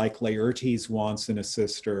someone like Laertes wants in a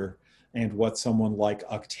sister and what someone like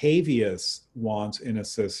Octavius wants in a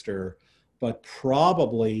sister, but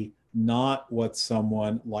probably not what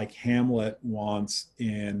someone like Hamlet wants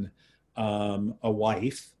in a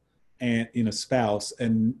wife and in a spouse,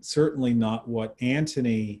 and certainly not what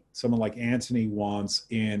someone like Antony wants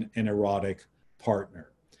in an erotic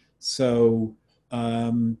partner. So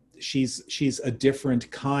she's a different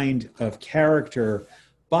kind of character,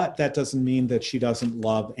 but that doesn't mean that she doesn't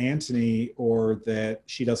love Antony or that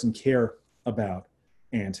she doesn't care about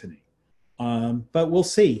Antony. But we'll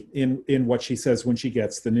see in what she says when she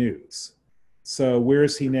gets the news. So where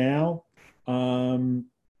is he now?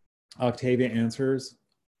 Octavia answers.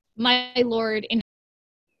 My lord, in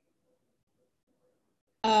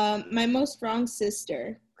My most wronged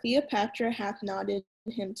sister, Cleopatra hath nodded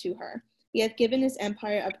him to her. He hath given his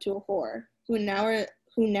empire up to a whore, who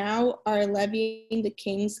now are levying the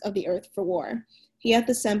kings of the earth for war. He hath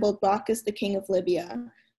assembled Bacchus the king of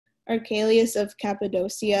Libya, Archelaus of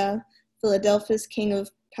Cappadocia, Philadelphus king of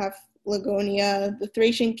Paphlagonia, the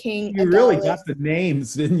Thracian king You really got the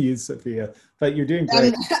names, didn't you, Sophia? But you're doing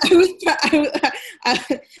great.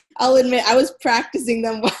 I'll admit, I was practicing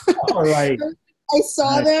them. All right. I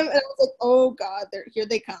saw them and I was like, oh God, here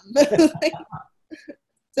they come.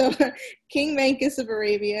 So King Mancus of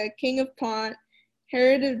Arabia, king of Pont,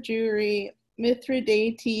 Herod of Jewry,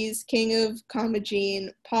 Mithridates, king of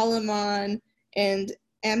Commagene, Polemon, and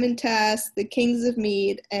Amyntas, the kings of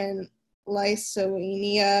Mede, and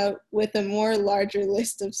Lycaonia, with a more larger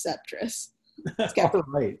list of sceptres. All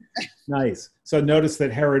right. Nice. So notice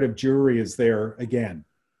that Herod of Jewry is there again.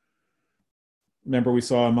 Remember we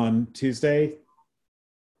saw him on Tuesday?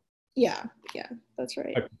 Yeah, that's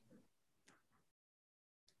right.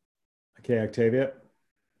 Okay, Octavia.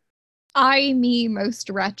 I me most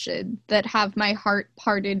wretched, that have my heart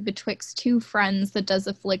parted betwixt two friends that does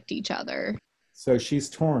afflict each other. So she's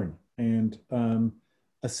torn, and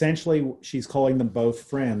essentially she's calling them both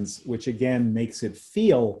friends, which again makes it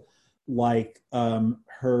feel like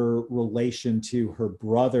her relation to her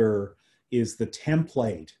brother is the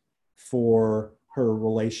template for her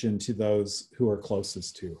relation to those who are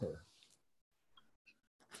closest to her.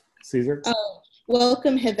 Caesar? Oh,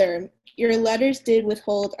 welcome hither. Your letters did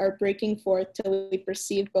withhold our breaking forth till we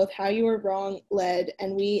perceived both how you were wrong led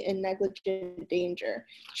and we in negligent danger.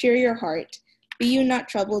 Cheer your heart. Be you not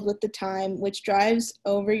troubled with the time, which drives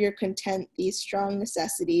over your content these strong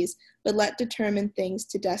necessities, but let determined things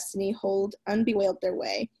to destiny hold unbewailed their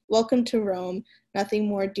way. Welcome to Rome, nothing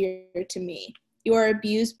more dear to me. You are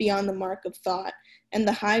abused beyond the mark of thought, and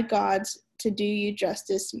the high gods, to do you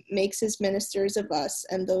justice, makes his ministers of us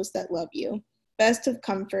and those that love you. Best of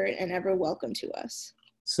comfort and ever welcome to us.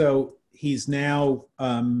 So he's now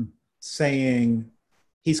saying,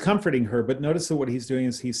 he's comforting her, but notice that what he's doing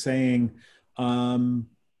is he's saying, now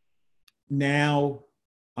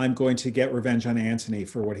I'm going to get revenge on Antony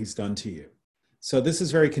for what he's done to you. So this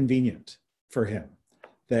is very convenient for him,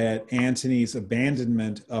 that Antony's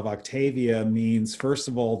abandonment of Octavia means, first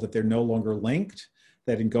of all, that they're no longer linked,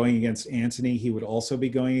 that in going against Antony, he would also be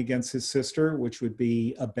going against his sister, which would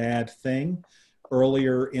be a bad thing.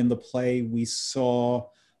 Earlier in the play, we saw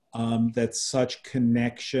that such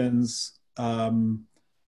connections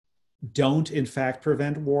don't in fact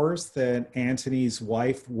prevent wars, that Antony's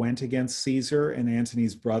wife went against Caesar and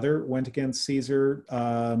Antony's brother went against Caesar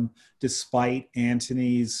despite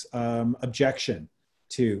Antony's objection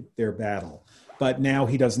to their battle. But now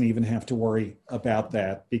he doesn't even have to worry about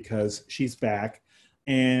that because she's back.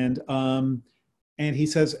 And he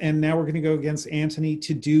says, and now we're going to go against Antony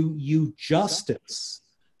to do you justice.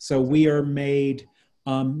 So we are made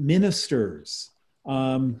ministers.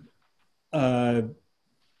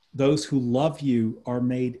 Those who love you are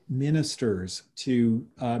made ministers to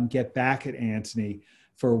get back at Antony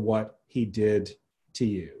for what he did to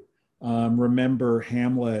you. Remember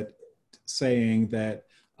Hamlet saying that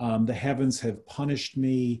the heavens have punished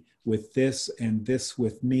me with this and this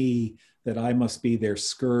with me, that I must be their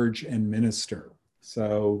scourge and minister.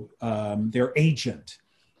 So their agent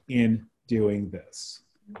in doing this.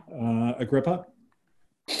 Agrippa?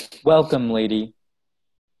 Welcome, lady.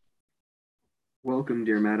 Welcome,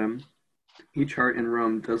 dear madam. Each heart in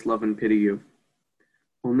Rome does love and pity you.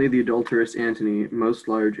 Only the adulterous Antony, most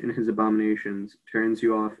large in his abominations, turns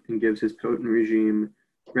you off and gives his potent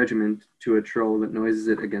regiment to a troll that noises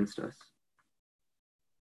it against us.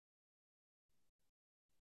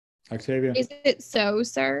 Octavia? Is it so,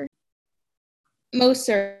 sir? Most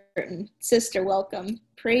certainly. certain. Sister, welcome.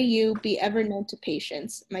 Pray you be ever known to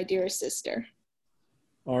patience, my dearest sister.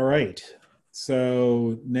 All right.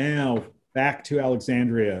 So now back to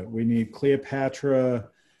Alexandria. We need Cleopatra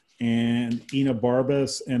and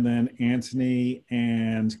Enobarbus, and then Antony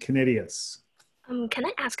and Canidius. Can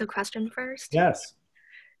I ask a question first? Yes.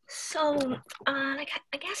 So, I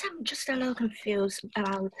guess I'm just a little confused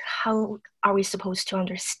about how are we supposed to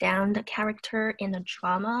understand a character in a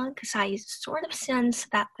drama? Because I sort of sense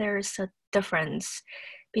that there's a difference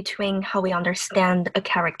between how we understand a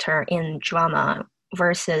character in drama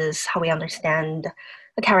versus how we understand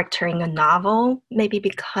a character in a novel. Maybe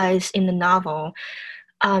because in the novel,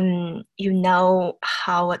 you know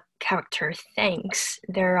how a character thinks.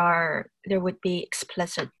 There would be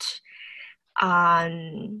explicit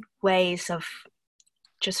ways of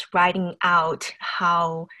just writing out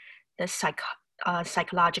how the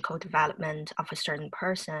psychological development of a certain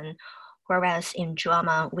person, whereas in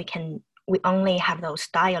drama we only have those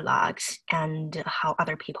dialogues and how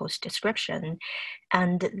other people's description,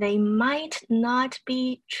 and they might not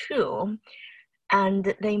be true,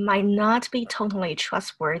 and they might not be totally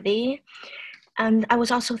trustworthy. And I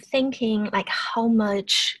was also thinking, like, how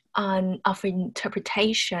much of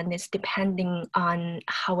interpretation is depending on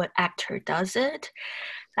how an actor does it.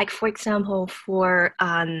 Like, for example, for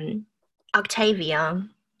Octavia,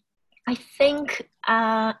 I think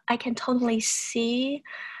I can totally see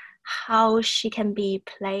how she can be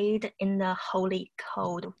played in a wholly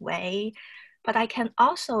cold way, but I can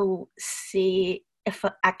also see if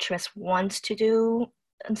an actress wants to do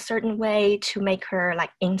a certain way to make her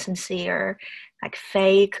like insincere, like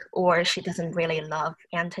fake, or she doesn't really love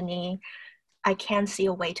Antony. I can see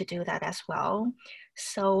a way to do that as well.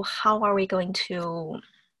 So how are we going to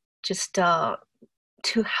just to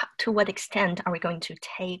what extent are we going to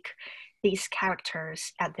take these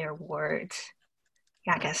characters at their words?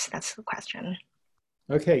 Yeah, I guess that's the question.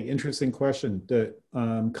 Okay, interesting question.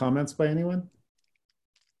 Comments by anyone?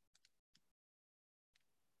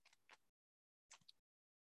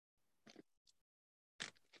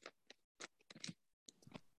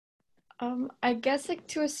 I guess like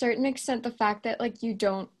to a certain extent, the fact that like you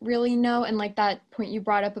don't really know, and like that point you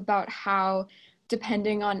brought up about how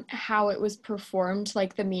depending on how it was performed,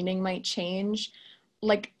 like the meaning might change.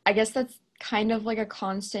 Like I guess that's kind of like a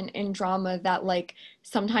constant in drama that like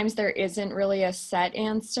sometimes there isn't really a set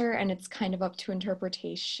answer and it's kind of up to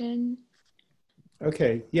interpretation.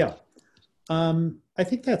 Okay, yeah. I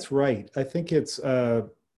think that's right. I think it's,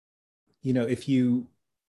 if you,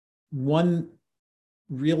 one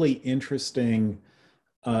really interesting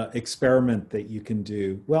experiment that you can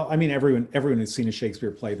do. Well, I mean, everyone who's seen a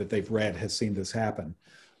Shakespeare play that they've read has seen this happen.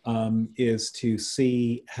 Is to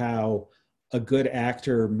see how a good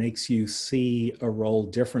actor makes you see a role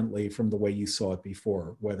differently from the way you saw it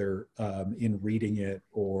before, whether in reading it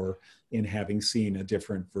or in having seen a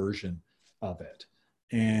different version of it.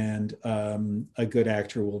 And a good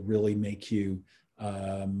actor will really make you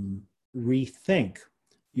rethink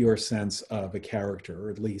your sense of a character, or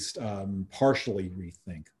at least partially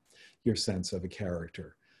rethink your sense of a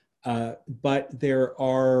character. But there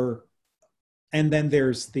are, and then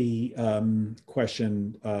there's the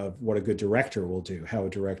question of what a good director will do, how a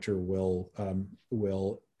director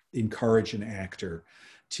will encourage an actor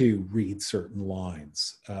to read certain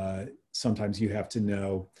lines. Sometimes you have to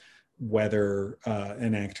know whether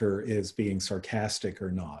an actor is being sarcastic or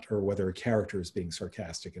not, or whether a character is being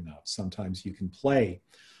sarcastic enough. Sometimes you can play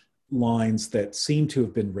lines that seem to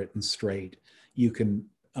have been written straight. You can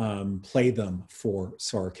play them for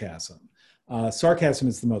sarcasm. Sarcasm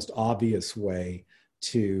is the most obvious way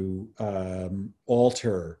to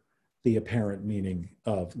alter the apparent meaning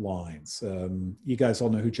of lines. You guys all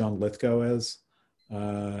know who John Lithgow is?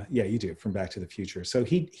 Yeah, you do, from Back to the Future. So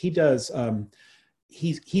he does,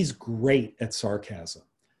 he's great at sarcasm,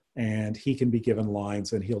 and he can be given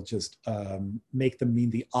lines and he'll just make them mean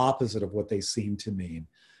the opposite of what they seem to mean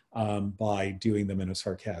by doing them in a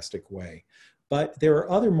sarcastic way. But there are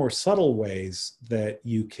other more subtle ways that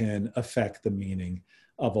you can affect the meaning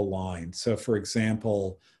of a line. So for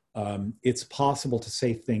example, it's possible to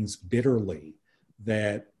say things bitterly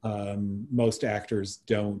that most actors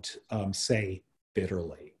don't say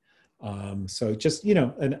bitterly. So just,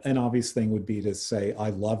 an obvious thing would be to say, I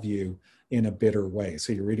love you in a bitter way.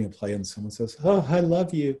 So you're reading a play and someone says, oh, I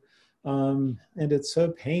love you. And it's so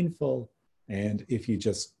painful. And if you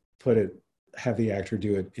just have the actor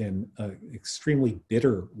do it in an extremely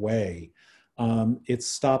bitter way, it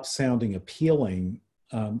stops sounding appealing,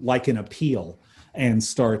 like an appeal, and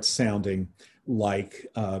starts sounding like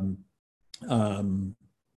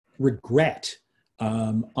regret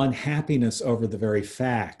unhappiness over the very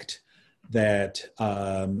fact that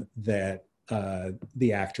the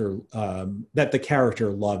actor that the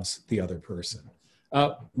character loves the other person.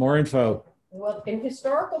 More info. Well, in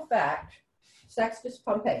historical fact, Sextus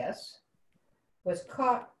Pompeius was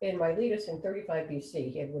caught in Miletus in 35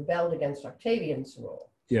 BC. He had rebelled against Octavian's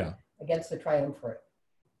rule, against the triumvirate,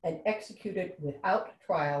 and executed without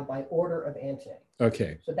trial by order of Antony.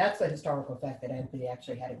 Okay. So that's the historical fact that Antony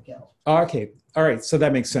actually had him killed. Okay. All right. So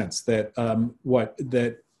that makes sense. That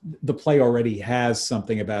that the play already has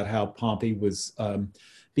something about how Pompey was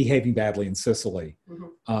behaving badly in Sicily.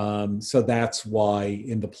 So that's why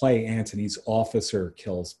in the play Antony's officer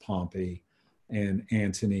kills Pompey, and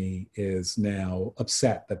Antony is now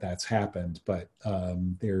upset that that's happened. But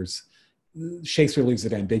Shakespeare leaves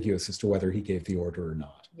it ambiguous as to whether he gave the order or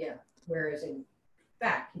not. Yeah. Whereas in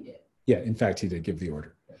fact he did. Yeah, in fact, he did give the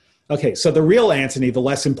order. Okay, so the real Antony, the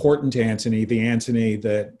less important Antony, the Antony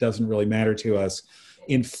that doesn't really matter to us,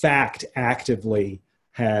 in fact, actively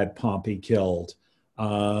had Pompey killed.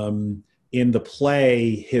 In the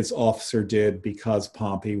play, his officer did because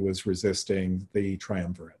Pompey was resisting the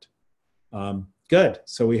triumvirate. Good,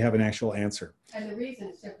 so we have an actual answer. And the reason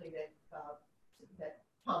is simply that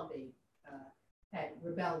Pompey had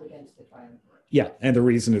rebelled against the triumvirate. Yeah, and the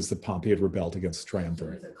reason is that Pompey had rebelled against the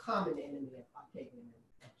triumvirate. So it was a common enemy of Octavian.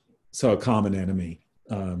 So a common enemy,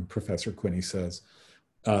 Professor Quinney says,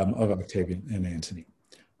 of Octavian and Antony.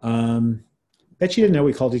 Bet you didn't know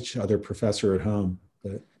we called each other professor at home,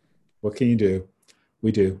 but what can you do?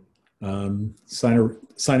 We do.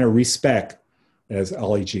 Sign a respect, as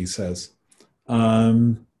Ollie G says.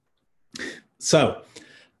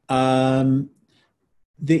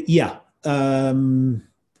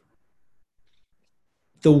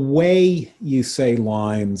 The way you say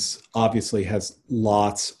lines obviously has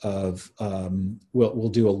lots of, will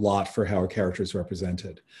do a lot for how a character is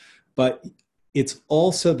represented. But it's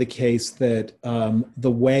also the case that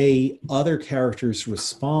the way other characters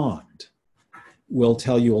respond will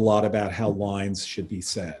tell you a lot about how lines should be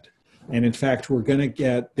said. And in fact,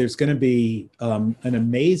 there's going to be an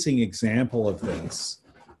amazing example of this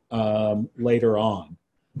later on,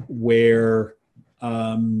 where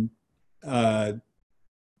I'm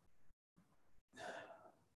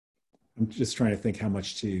just trying to think how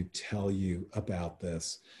much to tell you about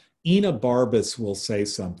this. Enobarbus will say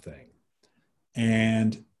something,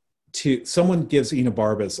 and someone gives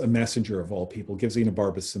Enobarbus, a messenger of all people, gives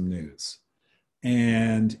Enobarbus some news.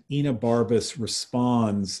 And Enobarbus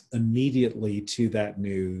responds immediately to that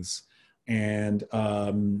news, and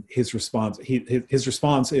his response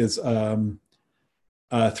is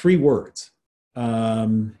 3 words.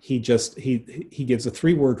 He gives a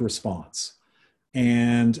 3-word response,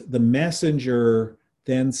 and the messenger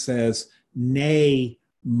then says, "Nay,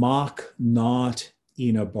 mock not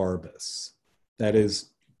Enobarbus." That is,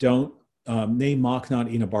 nay, mock not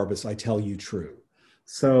Enobarbus, I tell you true.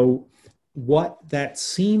 So what that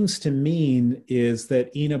seems to mean is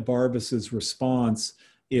that Enobarbus's response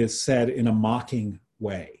is said in a mocking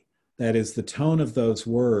way. That is, the tone of those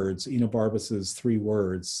words, Enobarbus's 3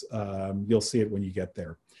 words, you'll see it when you get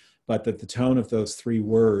there, but that the tone of those 3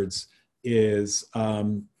 words is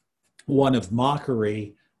one of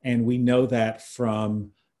mockery, and we know that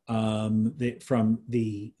from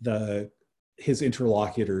his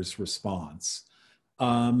interlocutor's response.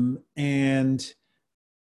 And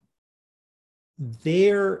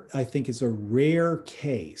there, I think, is a rare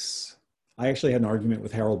case. I actually had an argument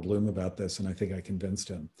with Harold Bloom about this, and I think I convinced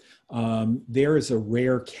him. There is a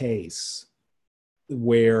rare case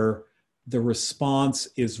where the response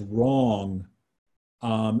is wrong,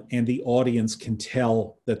 and the audience can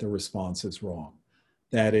tell that the response is wrong.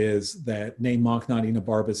 That is, that "Nay, mock not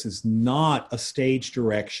Enobarbus" is not a stage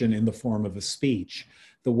direction in the form of a speech,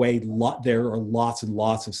 the way there are lots and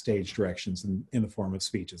lots of stage directions in the form of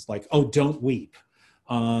speeches, like, "Oh, don't weep."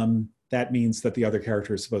 That means that the other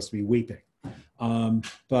character is supposed to be weeping.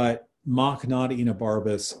 But "mock not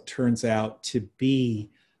Enobarbus" turns out to be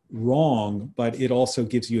wrong, but it also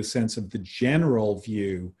gives you a sense of the general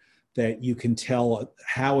view that you can tell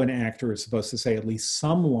how an actor is supposed to say at least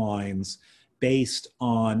some lines based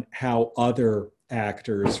on how other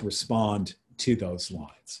actors respond to those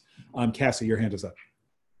lines. Cassie, your hand is up.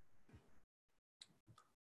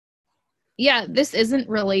 Yeah, this isn't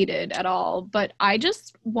related at all, but I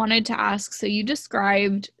just wanted to ask, so you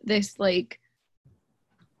described this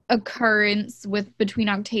occurrence between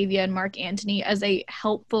Octavia and Mark Antony as a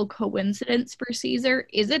helpful coincidence for Caesar.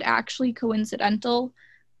 Is it actually coincidental?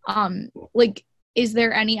 Is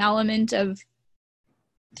there any element of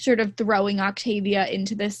sort of throwing Octavia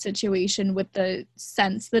into this situation with the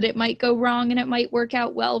sense that it might go wrong and it might work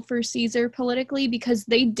out well for Caesar politically, because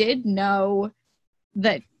they did know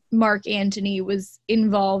that Mark Antony was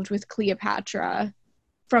involved with Cleopatra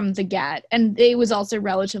from the get. And it was also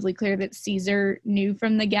relatively clear that Caesar knew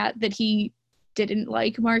from the get that he didn't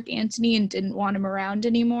like Mark Antony and didn't want him around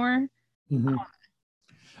anymore. Mm-hmm.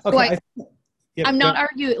 So Okay. I'm not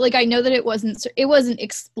arguing, like, I know that it wasn't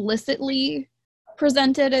explicitly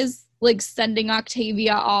presented as like sending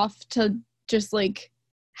Octavia off to just like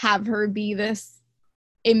have her be this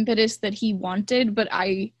impetus that he wanted, but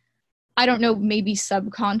I don't know, maybe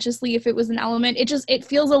subconsciously if it was an element. It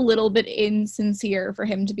feels a little bit insincere for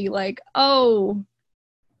him to be like, oh,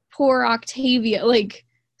 poor Octavia, like,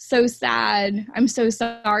 so sad, I'm so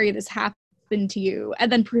sorry this happened to you,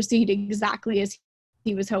 and then proceed exactly as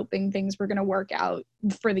he was hoping things were going to work out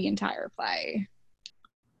for the entire play.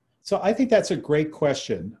 So I think that's a great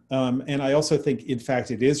question. And I also think, in fact,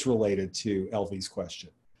 it is related to Elvie's question,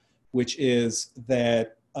 which is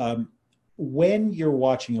that when you're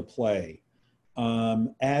watching a play,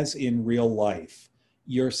 as in real life,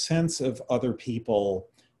 your sense of other people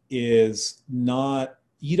is not,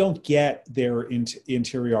 you don't get their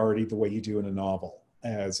interiority the way you do in a novel,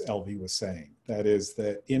 as Elvie was saying. That is,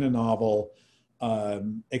 that in a novel,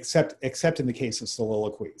 except in the case of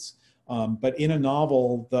soliloquies, but in a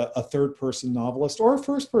novel, a third-person novelist or a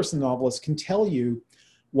first-person novelist can tell you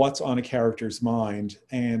what's on a character's mind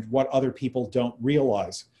and what other people don't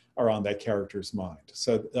realize are on that character's mind.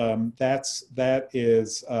 So that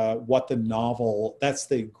is what the novel, that's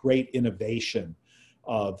the great innovation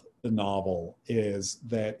of the novel, is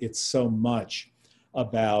that it's so much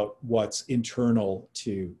about what's internal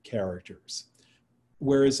to characters.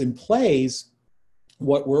 Whereas in plays,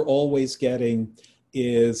 what we're always getting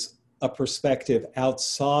is a perspective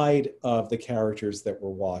outside of the characters that we're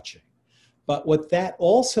watching. But what that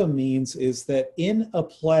also means is that in a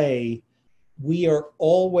play, we are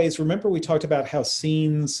always, remember we talked about how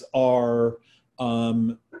scenes are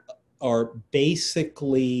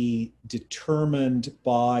basically determined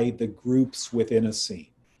by the groups within a scene.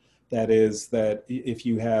 That is, that if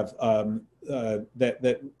you have,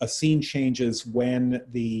 that a scene changes when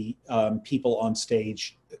the people on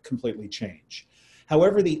stage completely change.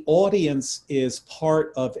 However, the audience is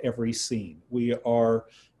part of every scene. We are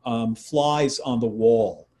flies on the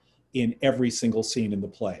wall in every single scene in the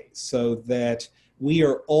play, so that we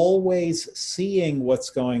are always seeing what's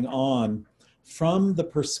going on from the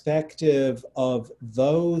perspective of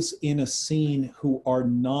those in a scene who are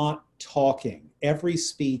not talking. Every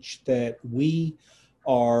speech that we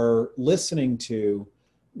are listening to,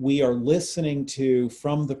 we are listening to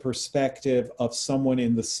from the perspective of someone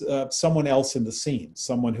else in the scene,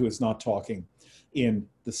 someone who is not talking in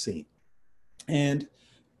the scene. And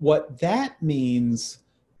what that means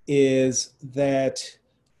is that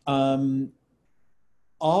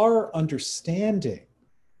our understanding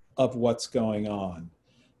of what's going on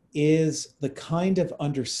is the kind of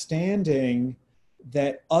understanding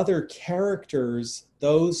that other characters,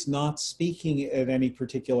 those not speaking at any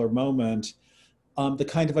particular moment, the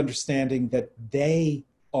kind of understanding that they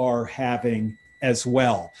are having as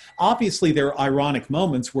well. Obviously, there are ironic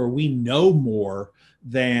moments where we know more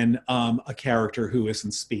than a character who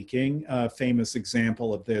isn't speaking. A famous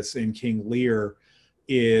example of this in King Lear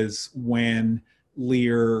is when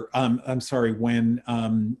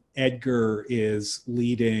Edgar is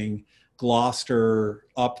leading Gloucester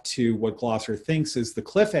up to what Gloucester thinks is the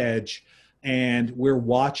cliff edge, and we're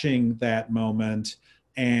watching that moment,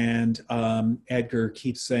 and Edgar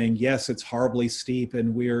keeps saying, yes, it's horribly steep,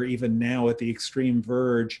 and we're even now at the extreme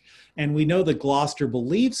verge. And we know that Gloucester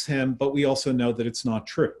believes him, but we also know that it's not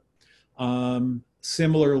true.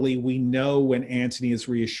 Similarly, we know when Antony is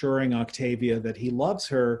reassuring Octavia that he loves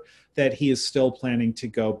her, that he is still planning to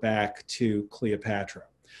go back to Cleopatra.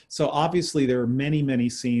 So obviously there are many, many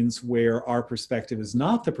scenes where our perspective is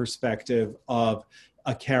not the perspective of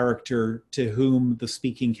a character to whom the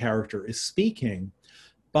speaking character is speaking,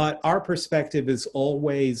 but our perspective is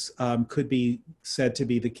always, could be said to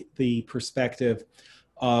be the perspective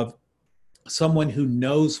of someone who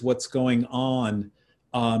knows what's going on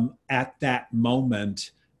at that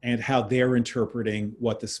moment and how they're interpreting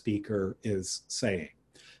what the speaker is saying.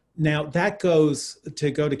 Now, that goes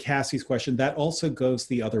to Cassie's question, that also goes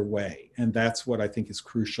the other way. And that's what I think is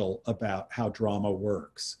crucial about how drama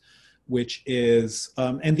works, which is,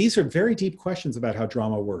 and these are very deep questions about how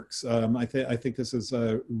drama works. I think this is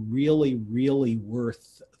really, really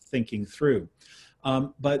worth thinking through.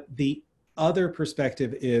 But the other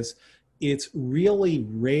perspective is, it's really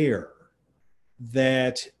rare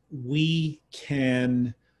that we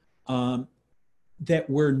can that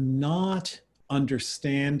we're not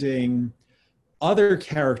understanding other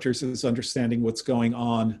characters as understanding what's going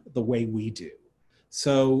on the way we do.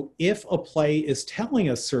 So if a play is telling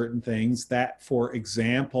us certain things that, for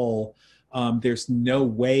example, there's no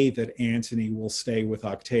way that Antony will stay with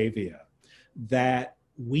Octavia, that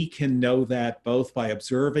we can know that both by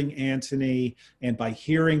observing Antony and by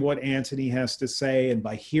hearing what Antony has to say and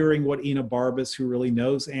by hearing what Enobarbus, who really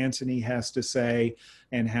knows Antony, has to say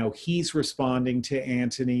and how he's responding to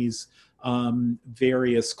Antony's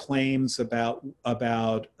various claims about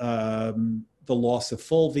the loss of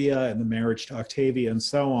Fulvia and the marriage to Octavia and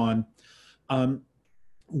so on.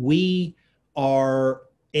 We are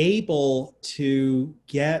able to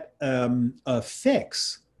get a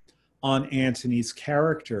fix on Antony's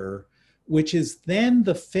character, which is then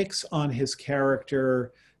the fix on his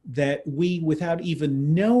character that we, without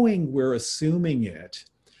even knowing we're assuming it,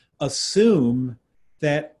 assume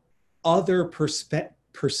that other perceptive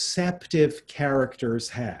characters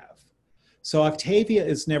have. So Octavia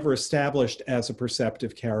is never established as a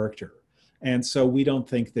perceptive character, and so we don't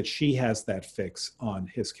think that she has that fix on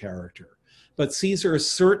his character. But Caesar is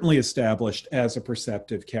certainly established as a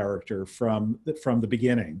perceptive character from the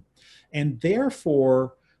beginning. And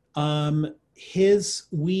therefore,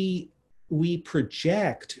 we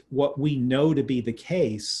project what we know to be the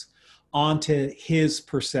case onto his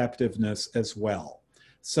perceptiveness as well.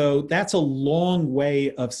 So that's a long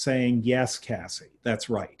way of saying, yes, Cassie, that's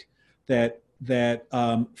right. That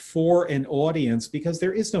for an audience, because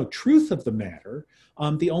there is no truth of the matter,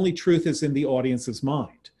 the only truth is in the audience's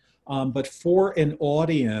mind. But for an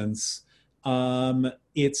audience,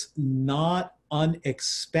 it's not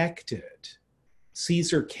unexpected.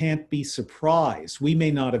 Caesar can't be surprised. We may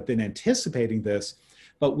not have been anticipating this,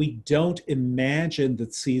 but we don't imagine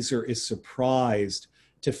that Caesar is surprised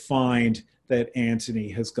to find that Antony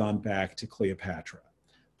has gone back to Cleopatra.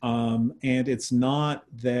 And it's not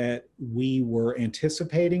that we were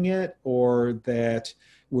anticipating it or that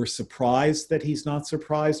we're surprised that he's not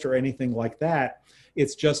surprised or anything like that.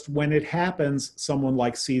 It's just when it happens, someone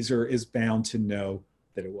like Caesar is bound to know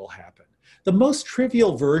that it will happen. The most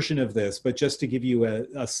trivial version of this, but just to give you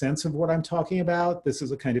a sense of what I'm talking about, this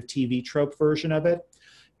is a kind of TV trope version of it,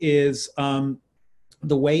 is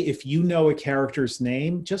the way if you know a character's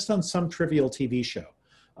name, just on some trivial TV show,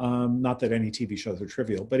 not that any TV shows are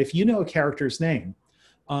trivial, but if you know a character's name,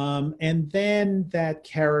 and then that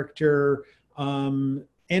character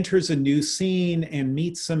enters a new scene and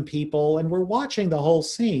meets some people, and we're watching the whole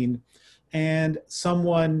scene, and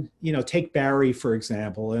someone, take Barry, for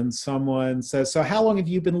example, and someone says, so how long have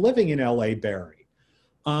you been living in LA, Barry?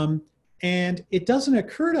 And it doesn't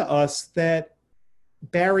occur to us that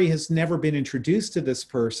Barry has never been introduced to this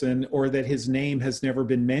person or that his name has never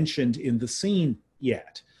been mentioned in the scene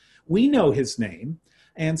yet. We know his name.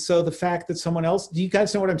 And so the fact that someone else, do you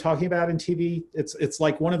guys know what I'm talking about in TV? It's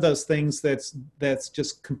like one of those things that's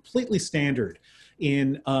just completely standard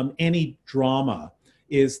in any drama,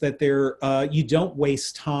 is that you don't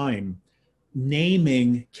waste time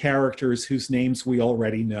naming characters whose names we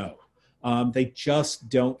already know. They just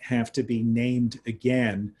don't have to be named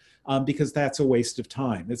again because that's a waste of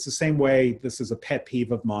time. It's the same way, this is a pet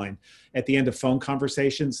peeve of mine, at the end of phone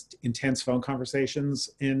conversations, intense phone conversations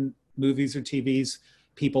in movies or TVs,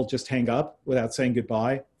 people just hang up without saying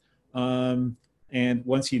goodbye. And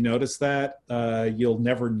once you notice that, you'll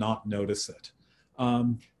never not notice it.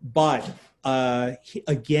 But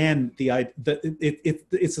again,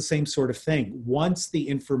 it's the same sort of thing. Once the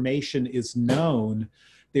information is known,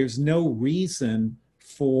 there's no reason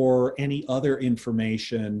for any other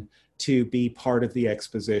information to be part of the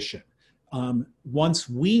exposition. Once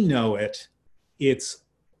we know it, it's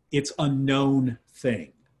a known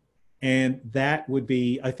thing. And that would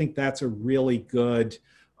be, I think that's a really good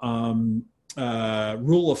rule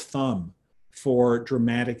of thumb for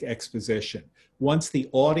dramatic exposition. Once the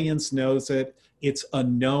audience knows it, it's a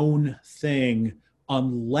known thing,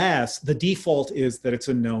 unless the default is that it's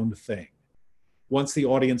a known thing. Once the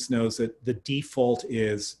audience knows it, the default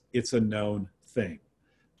is it's a known thing.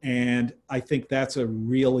 And I think that's a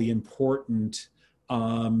really important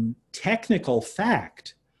technical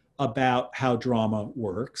fact about how drama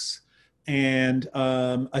works, and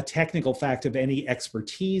a technical fact of any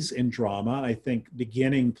expertise in drama. I think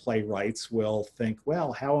beginning playwrights will think,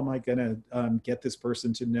 well, how am I going to get this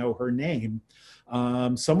person to know her name?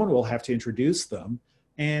 Someone will have to introduce them.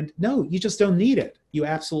 And no, you just don't need it. You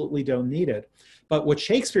absolutely don't need it. But what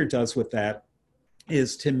Shakespeare does with that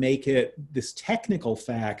is to make it, this technical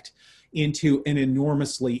fact, into an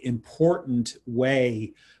enormously important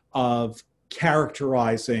way of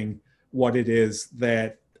characterizing what it is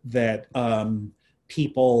that that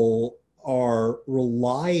people are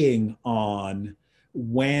relying on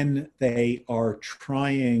when they are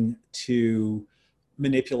trying to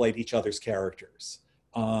manipulate each other's characters.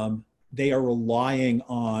 They are relying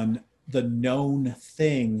on the known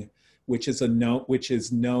thing, which is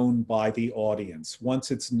known by the audience.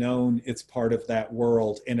 Once it's known, it's part of that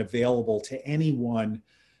world and available to anyone.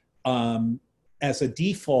 As a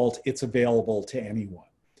default, it's available to anyone.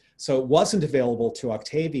 So it wasn't available to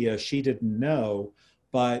Octavia. She didn't know,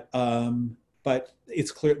 but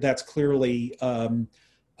it's clear that's clearly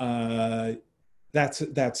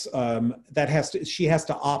she has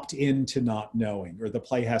to opt into not knowing, or the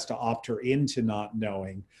play has to opt her into not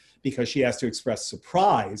knowing, because she has to express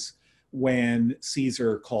surprise when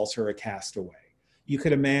Caesar calls her a castaway. You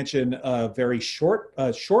could imagine a very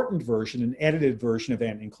shortened version, an edited version of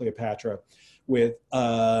Antony and Cleopatra, with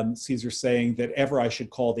Caesar saying that ever I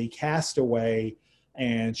should call thee castaway,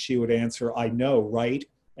 and she would answer, I know, right?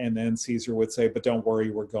 And then Caesar would say, but don't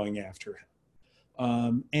worry, we're going after him.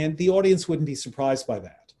 And the audience wouldn't be surprised by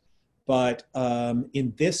that. But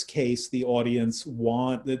in this case,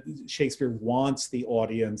 Shakespeare wants the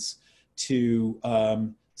audience to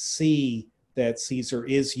see that Caesar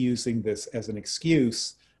is using this as an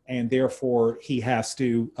excuse, and therefore he has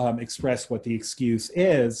to express what the excuse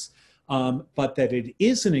is. But that it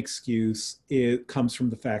is an excuse, it comes from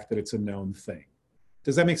the fact that it's a known thing.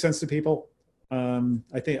 Does that make sense to people?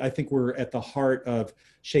 I think we're at the heart of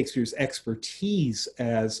Shakespeare's expertise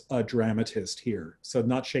as a dramatist here. So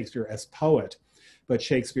not Shakespeare as poet, but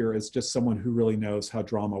Shakespeare as just someone who really knows how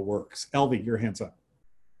drama works. Elvie, your hand's up.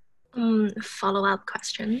 Follow-up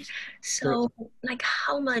question. So, like,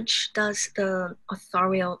 how much does the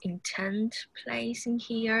authorial intent plays in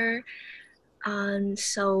here?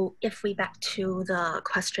 So if we back to the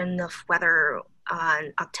question of whether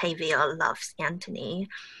Octavia loves Antony,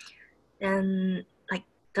 then like,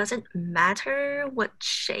 does it matter what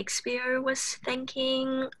Shakespeare was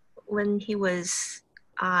thinking when he was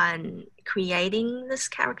creating this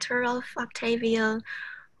character of Octavia?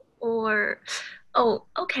 Or, oh,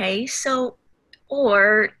 okay, so,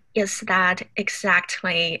 or is that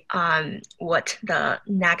exactly what the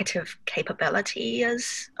negative capability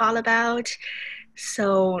is all about?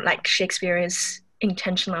 So like Shakespeare is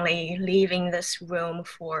intentionally leaving this room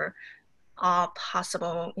for all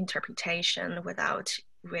possible interpretation without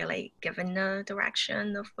really giving the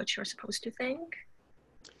direction of what you're supposed to think?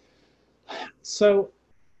 So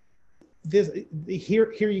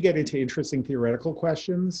here you get into interesting theoretical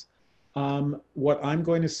questions. What I'm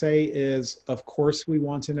going to say is, of course, we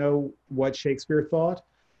want to know what Shakespeare thought,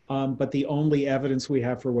 but the only evidence we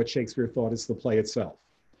have for what Shakespeare thought is the play itself.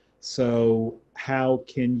 So how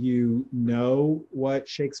can you know what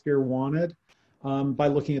Shakespeare wanted? By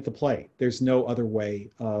looking at the play. There's no other way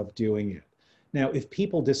of doing it. Now, if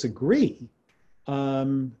people disagree,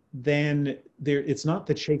 then it's not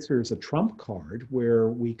that Shakespeare is a trump card where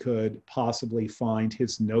we could possibly find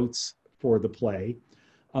his notes for the play.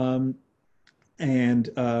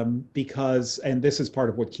 Because this is part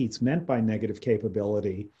of what Keats meant by negative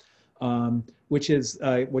capability, which is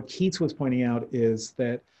what Keats was pointing out, is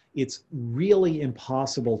that it's really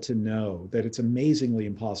impossible to know, that it's amazingly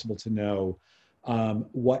impossible to know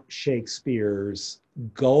what Shakespeare's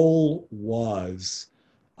goal was,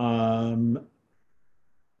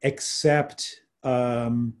 except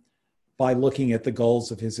by looking at the goals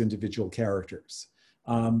of his individual characters.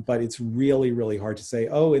 But it's really, really hard to say,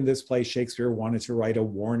 oh, in this play, Shakespeare wanted to write a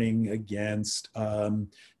warning against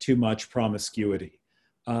too much promiscuity.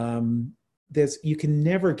 You can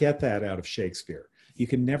never get that out of Shakespeare. You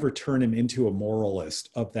can never turn him into a moralist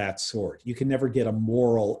of that sort. You can never get a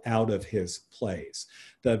moral out of his plays.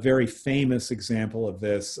 The very famous example of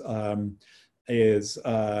this is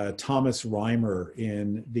Thomas Rymer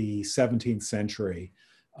in the 17th century.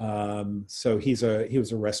 So he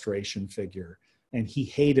was a Restoration figure, and he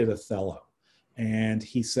hated Othello. And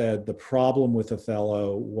he said the problem with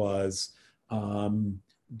Othello was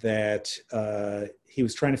that he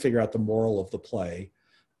was trying to figure out the moral of the play.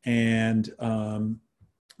 And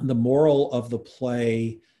the moral of the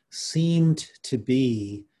play seemed to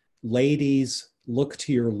be, ladies, look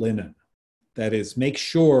to your linen. That is, make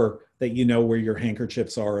sure that you know where your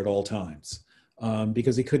handkerchiefs are at all times,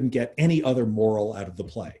 because he couldn't get any other moral out of the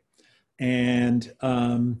play. And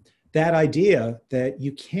that idea that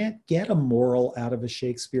you can't get a moral out of a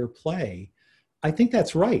Shakespeare play, I think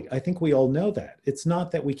that's right. I think we all know that. It's not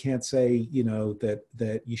that we can't say,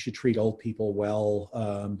 that you should treat old people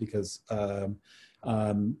well because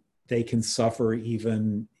they can suffer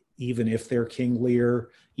even if they're King Lear,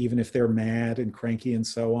 even if they're mad and cranky and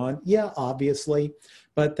so on. Yeah, obviously.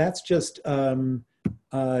 but that's just, you're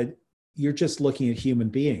just looking at human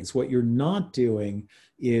beings. What you're not doing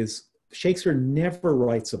is, Shakespeare never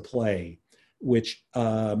writes a play which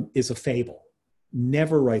is a fable,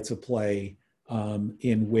 never writes a play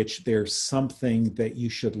in which there's something that you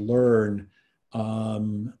should learn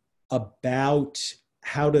about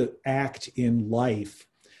how to act in life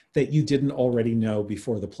that you didn't already know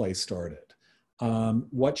before the play started.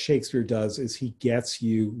 What Shakespeare does is he gets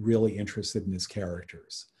you really interested in his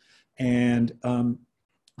characters. And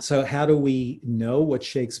so how do we know what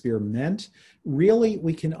Shakespeare meant? Really,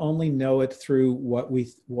 we can only know it through what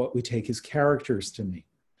we take his characters to mean.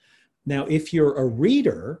 Now, if you're a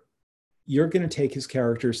reader, you're going to take his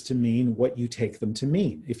characters to mean what you take them to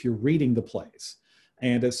mean if you're reading the plays.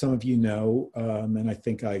 And as some of you know, and I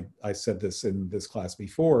think I said this in this class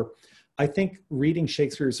before, I think reading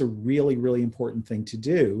Shakespeare is a really, really important thing to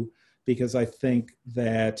do, because I think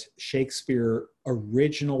that Shakespeare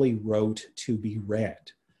originally wrote to be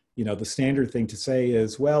read. You know, the standard thing to say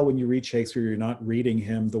is, well, when you read Shakespeare, you're not reading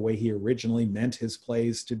him the way he originally meant his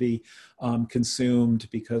plays to be consumed,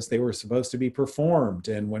 because they were supposed to be performed.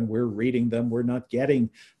 And when we're reading them, we're not getting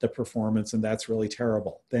the performance, and that's really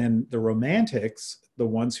terrible. Then the Romantics, the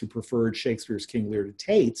ones who preferred Shakespeare's King Lear to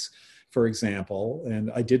Tate's, for example,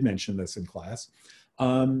 and I did mention this in class,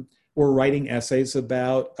 were writing essays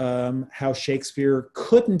about how Shakespeare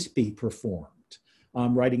couldn't be performed,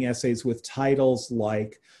 writing essays with titles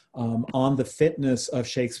like on the fitness of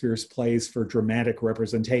Shakespeare's plays for dramatic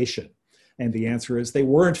representation. And the answer is they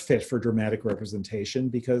weren't fit for dramatic representation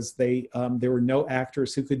because there were no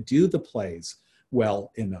actors who could do the plays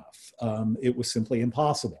well enough. It was simply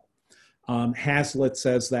impossible. Hazlitt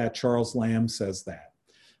says that, Charles Lamb says that.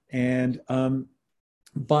 And,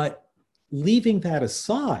 but leaving that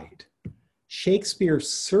aside, Shakespeare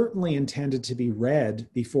certainly intended to be read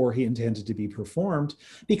before he intended to be performed,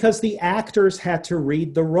 because the actors had to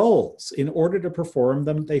read the roles. In order to perform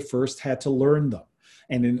them, they first had to learn them.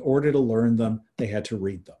 And in order to learn them, they had to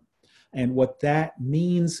read them. And what that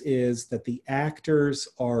means is that the actors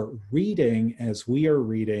are reading as we are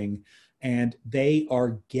reading, and they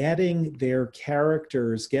are getting their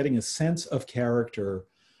characters, getting a sense of character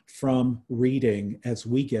from reading as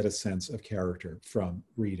we get a sense of character from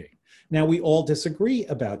reading. Now, we all disagree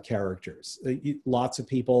about characters. Lots of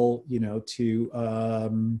people, you know,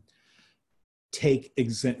 to take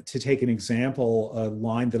an example, a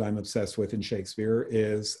line that I'm obsessed with in Shakespeare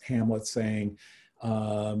is Hamlet saying,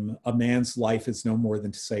 a man's life is no more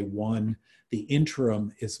than to say one, the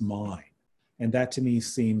interim is mine. And that to me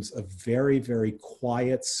seems a very, very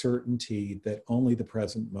quiet certainty that only the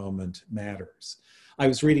present moment matters. I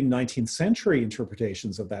was reading 19th century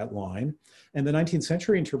interpretations of that line, and the 19th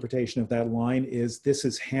century interpretation of that line is, this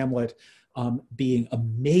is Hamlet being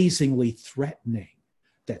amazingly threatening,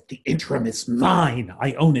 that the interim is mine,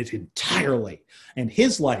 I own it entirely. And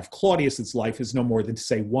his life, Claudius's life, is no more than to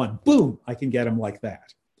say one, boom, I can get him like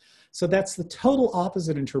that. So that's the total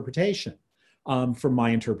opposite interpretation from my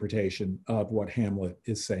interpretation of what Hamlet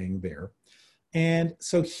is saying there. And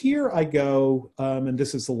so here I go, and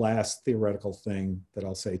this is the last theoretical thing that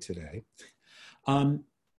I'll say today,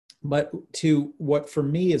 but to what for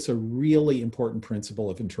me is a really important principle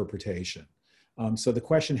of interpretation. So the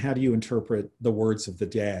question, how do you interpret the words of the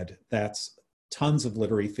dead? That's tons of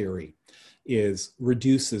literary theory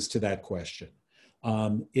reduces to that question.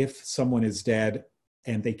 If someone is dead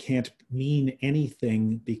and they can't mean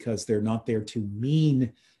anything because they're not there to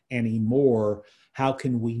mean anymore, how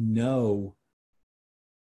can we know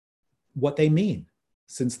what they mean,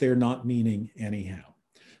 since they're not meaning anyhow?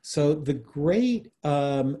 So the great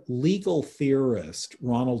legal theorist,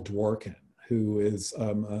 Ronald Dworkin, who is,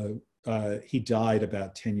 he died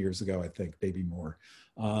about 10 years ago, I think, maybe more,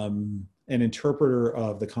 an interpreter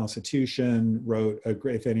of the Constitution, wrote,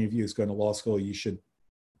 if any of you is going to law school, you should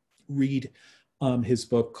read his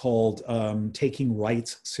book called Taking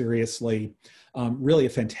Rights Seriously. Really a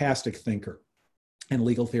fantastic thinker and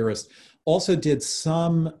legal theorist. Also did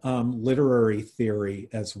some literary theory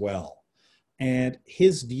as well. And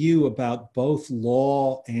his view about both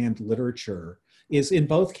law and literature is, in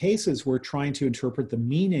both cases, we're trying to interpret the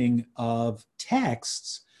meaning of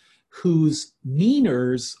texts whose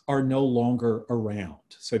meaners are no longer around.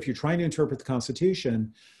 So if you're trying to interpret the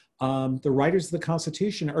Constitution, the writers of the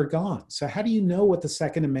Constitution are gone. So how do you know what the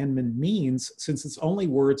Second Amendment means, since it's only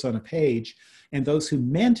words on a page, and those who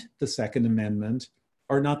meant the Second Amendment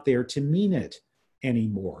are not there to mean it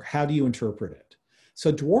anymore? How do you interpret it?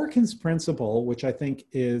 So Dworkin's principle, which I think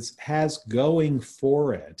has going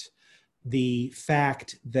for it the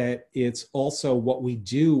fact that it's also what we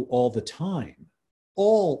do all the time,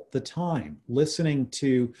 all the time, listening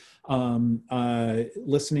to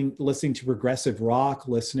listening to progressive rock,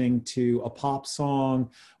 listening to a pop song,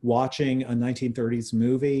 watching a 1930s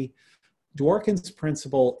movie. Dworkin's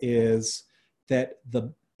principle is that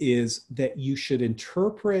you should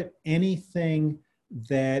interpret anything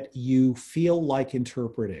that you feel like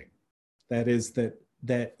interpreting. That is,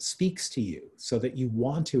 that speaks to you, so that you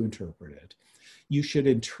want to interpret it. You should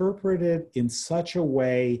interpret it in such a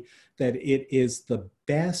way that it is the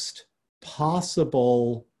best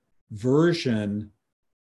possible version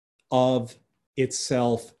of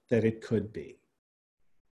itself that it could be.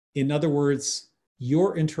 In other words,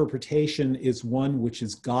 your interpretation is one which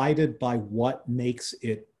is guided by what makes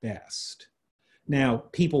it best. Now,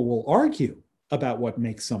 people will argue about what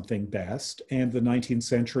makes something best, and the 19th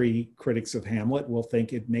century critics of Hamlet will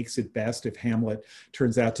think it makes it best if Hamlet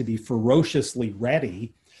turns out to be ferociously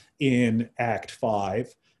ready in Act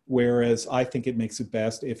 5, whereas I think it makes it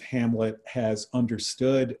best if Hamlet has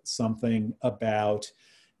understood something about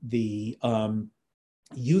the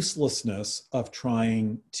uselessness of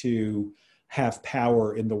trying to have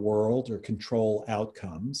power in the world or control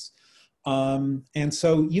outcomes. And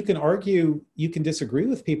so you can argue, you can disagree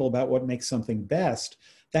with people about what makes something best.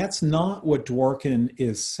 That's not what Dworkin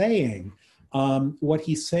is saying. What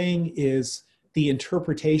he's saying is the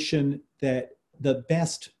interpretation that the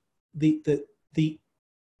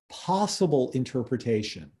possible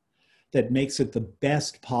interpretation that makes it the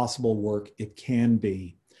best possible work it can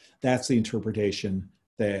be. That's the interpretation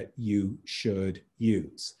that you should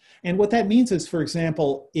use. And what that means is, for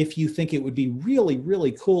example, if you think it would be really,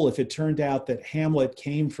 really cool if it turned out that Hamlet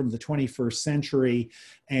came from the 21st century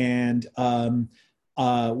and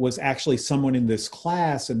was actually someone in this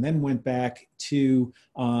class and then went back to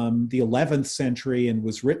the 11th century and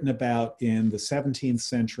was written about in the 17th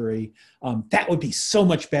century, that would be so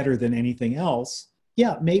much better than anything else.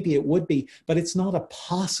 Yeah, maybe it would be, but it's not a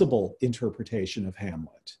possible interpretation of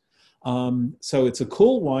Hamlet. So it's a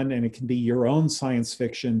cool one, and it can be your own science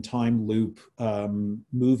fiction time loop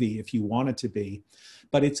movie if you want it to be,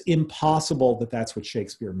 but it's impossible that that's what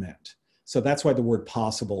Shakespeare meant. So that's why the word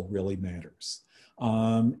possible really matters.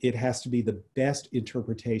 It has to be the best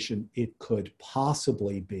interpretation it could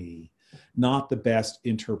possibly be, not the best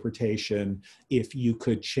interpretation if you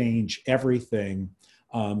could change everything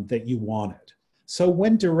that you wanted. So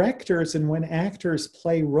when directors and when actors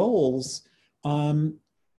play roles, so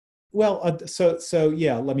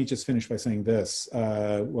yeah, let me just finish by saying this.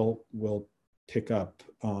 We'll pick up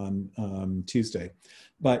on Tuesday.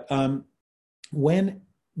 But when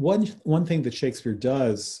one thing that Shakespeare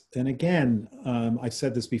does, and again, I've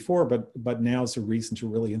said this before, but now is a reason to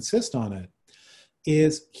really insist on it,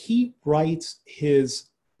 is he writes his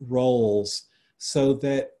roles so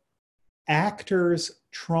that actors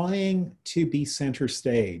trying to be center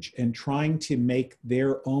stage and trying to make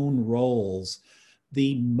their own roles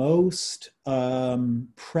the most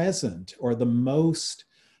present or the most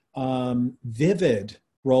vivid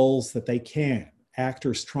roles that they can,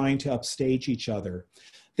 actors trying to upstage each other,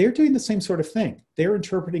 they're doing the same sort of thing. They're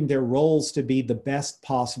interpreting their roles to be the best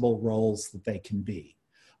possible roles that they can be.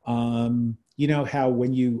 You know how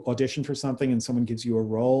when you audition for something and someone gives you a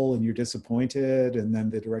role and you're disappointed, and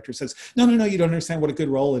then the director says, no, you don't understand what a good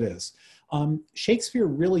role it is. Shakespeare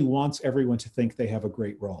really wants everyone to think they have a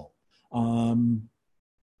great role.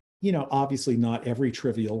 You know, obviously not every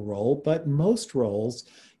trivial role, but most roles,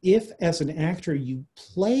 if as an actor you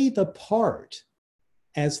play the part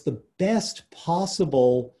as the best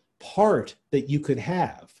possible part that you could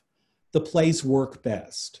have, the plays work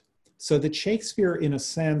best. So that Shakespeare, in a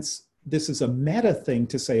sense, this is a meta thing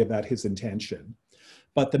to say about his intention,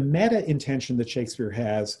 but the meta intention that Shakespeare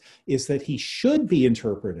has is that he should be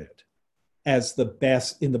interpreted as the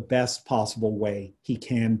best, in the best possible way he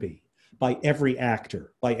can be, by every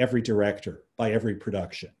actor, by every director, by every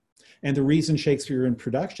production. And the reason Shakespearean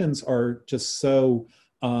productions are just so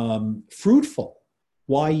fruitful,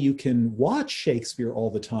 why you can watch Shakespeare all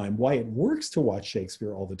the time, why it works to watch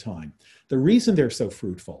Shakespeare all the time, the reason they're so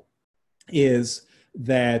fruitful is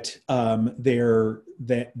that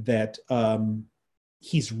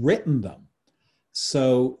he's written them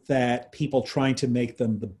so that people trying to make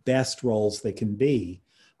them the best roles they can be,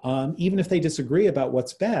 even if they disagree about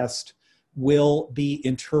what's best, will be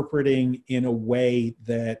interpreting in a way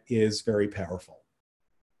that is very powerful.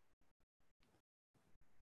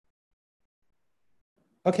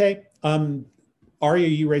 Okay, Ari, are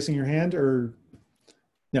you raising your hand or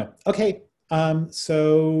no? Okay,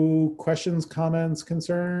 so questions, comments,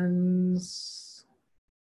 concerns?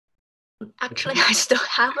 Actually, I still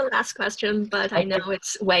have a last question, but I know Okay.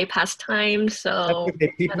 it's way past time, That's so okay.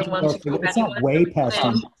 I People don't can want go to for keep it's not anyone way past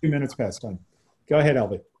time. waiting. 2 minutes past time. Go ahead,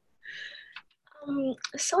 Elby.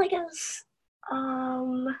 So I guess,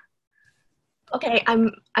 okay,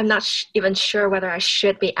 I'm not even sure whether I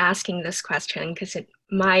should be asking this question because it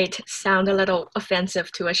might sound a little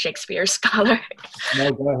offensive to a Shakespeare scholar.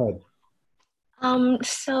 No, go ahead.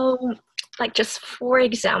 So, like, just for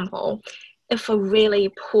example, if a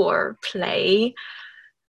really poor play,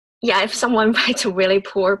 yeah, if someone writes a really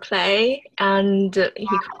poor play and he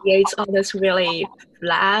creates all this really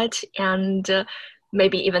flat and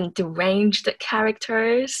maybe even deranged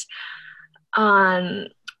characters, um,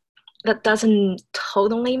 that doesn't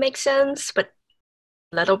totally make sense, but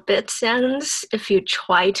a little bit sense if you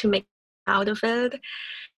try to make out of it.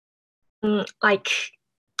 Like,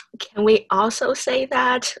 can we also say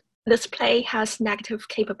that this play has negative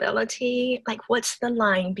capability? Like, what's the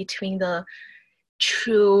line between the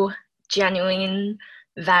true, genuine,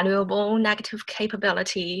 valuable negative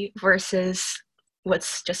capability versus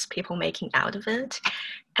what's just people making out of it?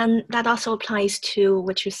 And that also applies to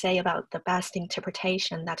what you say about the best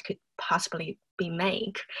interpretation that could possibly be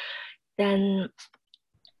made. Then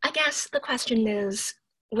I guess the question is,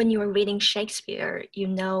 when you are reading Shakespeare, you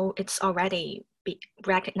know it's already be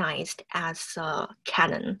recognized as a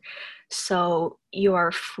canon. So you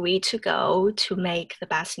are free to go to make the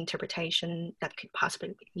best interpretation that could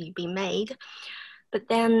possibly be made. But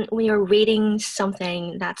then when you're reading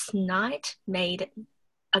something that's not made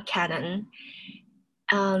a canon,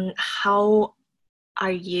 how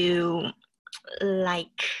are you,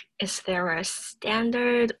 like, is there a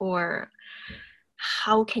standard, or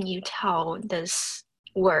how can you tell this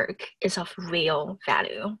work is of real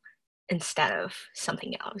value instead of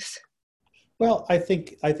something else? Well, I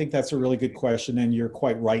think that's a really good question, and you're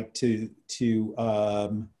quite right to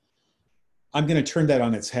I'm going to turn that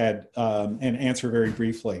on its head and answer very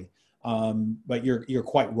briefly. But you're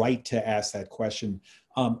quite right to ask that question.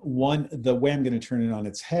 The way I'm going to turn it on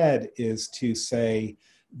its head is to say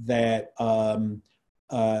that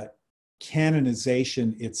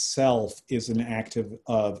canonization itself is an act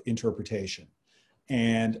of interpretation.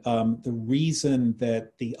 And the reason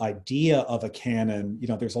that the idea of a canon,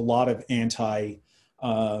 there's a lot of anti-canon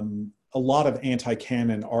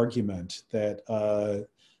argument that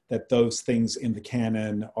those things in the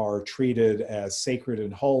canon are treated as sacred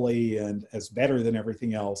and holy and as better than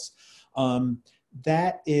everything else.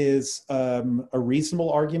 That is a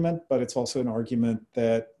reasonable argument, but it's also an argument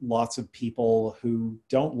that lots of people who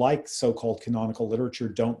don't like so-called canonical literature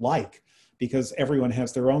don't like, because everyone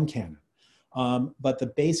has their own canon. But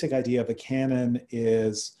the basic idea of a canon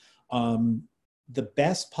is the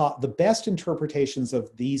best interpretations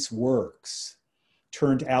of these works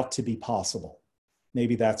turned out to be possible.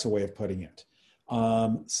 Maybe that's a way of putting it.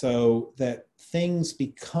 So that things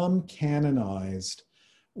become canonized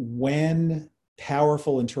when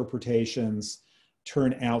powerful interpretations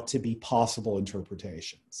turn out to be possible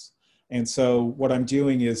interpretations. And so what I'm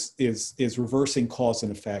doing is reversing cause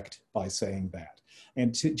and effect by saying that.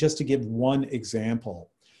 And just to give one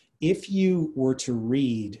example, if you were to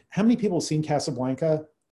read, how many people have seen Casablanca,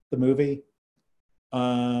 the movie?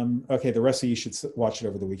 Okay, the rest of you should watch it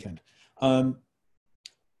over the weekend.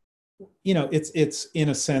 It's in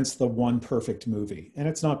a sense the one perfect movie, and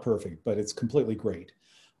it's not perfect, but it's completely great.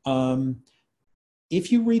 If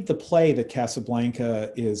you read the play that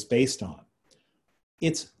Casablanca is based on,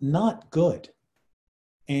 it's not good.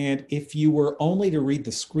 And if you were only to read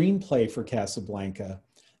the screenplay for Casablanca,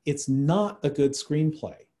 it's not a good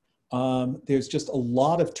screenplay. There's just a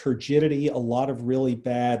lot of turgidity, a lot of really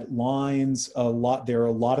bad lines, there are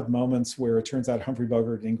a lot of moments where it turns out Humphrey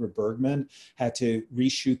Bogart and Ingrid Bergman had to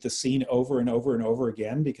reshoot the scene over and over and over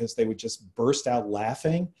again because they would just burst out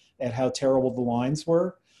laughing at how terrible the lines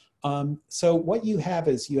were. So what you have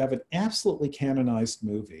is you have an absolutely canonized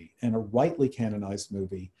movie, and a rightly canonized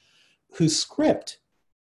movie, whose script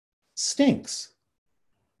stinks.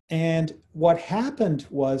 And what happened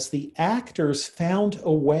was the actors found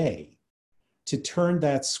a way to turn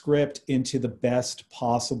that script into the best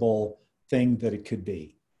possible thing that it could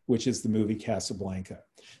be, which is the movie Casablanca.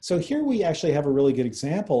 So here we actually have a really good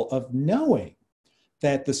example of knowing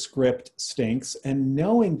that the script stinks and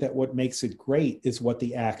knowing that what makes it great is what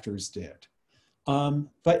the actors did. And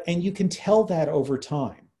you can tell that over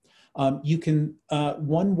time.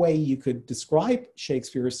 One way you could describe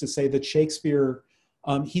Shakespeare is to say that Shakespeare,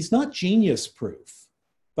 he's not genius proof,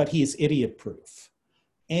 but he is idiot proof.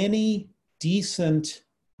 Any decent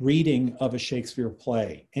reading of a Shakespeare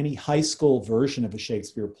play, any high school version of a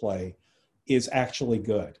Shakespeare play, is actually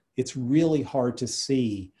good. It's really hard to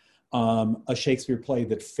see a Shakespeare play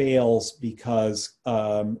that fails because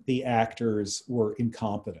the actors were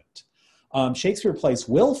incompetent. Shakespeare plays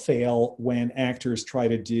will fail when actors try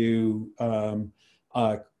to do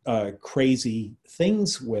crazy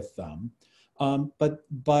things with them.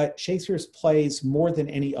 But Shakespeare's plays, more than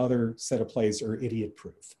any other set of plays, are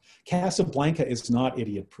idiot-proof. Casablanca is not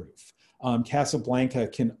idiot-proof. Casablanca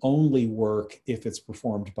can only work if it's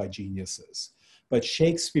performed by geniuses. But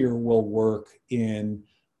Shakespeare will work in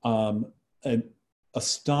an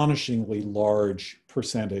astonishingly large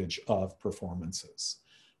percentage of performances.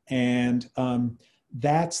 And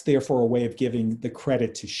that's therefore a way of giving the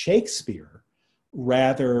credit to Shakespeare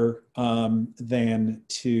rather than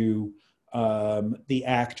to the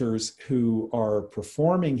actors who are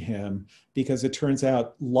performing him, because it turns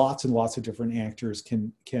out lots and lots of different actors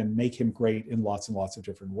can make him great in lots and lots of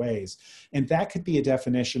different ways. And that could be a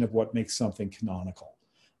definition of what makes something canonical.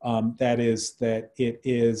 That is, that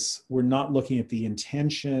we're not looking at the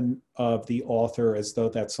intention of the author as though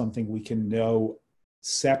that's something we can know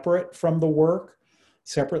separately from the work.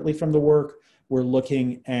 We're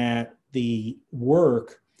looking at the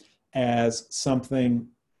work as something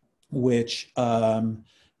which turns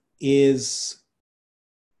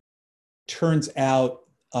out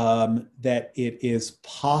that it is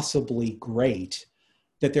possibly great,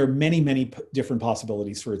 that there are many, many different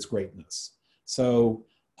possibilities for its greatness. So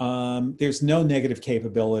there's no negative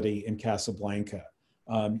capability in Casablanca.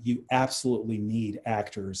 You absolutely need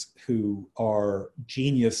actors who are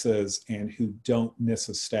geniuses and who don't miss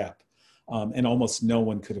a step. And almost no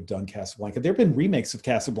one could have done Casablanca. There have been remakes of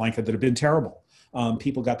Casablanca that have been terrible.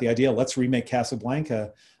 People got the idea, let's remake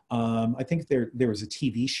Casablanca. I think there was a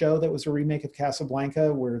TV show that was a remake of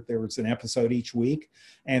Casablanca where there was an episode each week,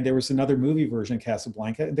 and there was another movie version of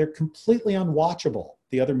Casablanca, and they're completely unwatchable.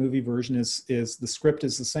 The other movie version is the script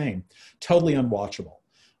is the same, totally unwatchable.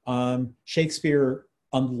 Shakespeare,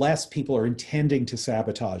 unless people are intending to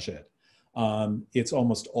sabotage it, it's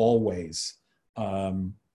almost always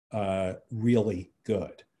really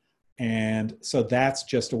good. And so that's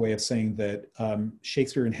just a way of saying that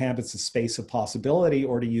Shakespeare inhabits a space of possibility,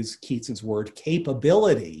 or to use Keats's word,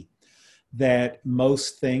 capability, that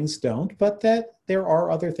most things don't, but that there are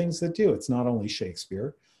other things that do. It's not only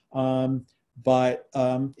Shakespeare, but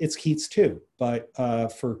it's Keats too. But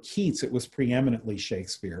for Keats, it was preeminently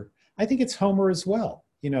Shakespeare. I think it's Homer as well.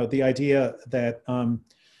 You know, the idea that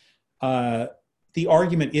the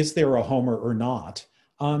argument, is there a Homer or not?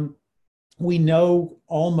 We know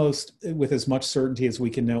almost with as much certainty as we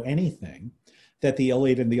can know anything that the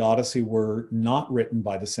Iliad and the Odyssey were not written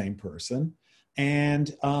by the same person.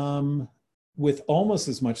 And with almost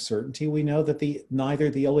as much certainty, we know that neither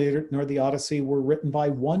the Iliad nor the Odyssey were written by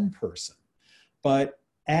one person. But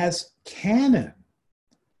as canon,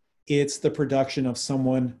 it's the production of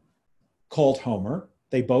someone called Homer.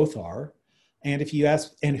 They both are. And if you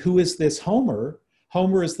ask, and who is this Homer?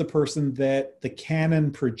 Homer is the person that the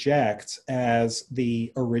canon projects as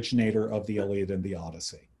the originator of the Iliad and the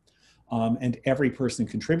Odyssey. And every person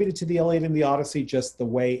contributed to the Iliad and the Odyssey, just the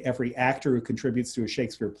way every actor who contributes to a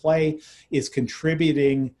Shakespeare play is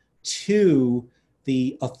contributing to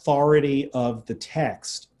the authority of the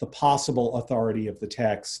text, the possible authority of the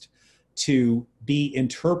text, to be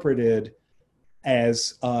interpreted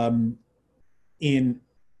as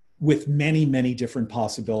with many, many different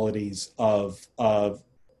possibilities of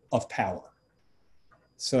power.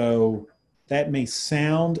 So that may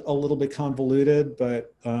sound a little bit convoluted,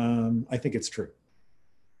 but I think it's true.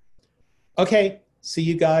 Okay, see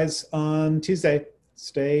you guys on Tuesday.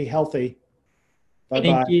 Stay healthy. Bye-bye.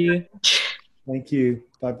 Thank you. Thank you.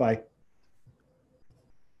 Bye-bye.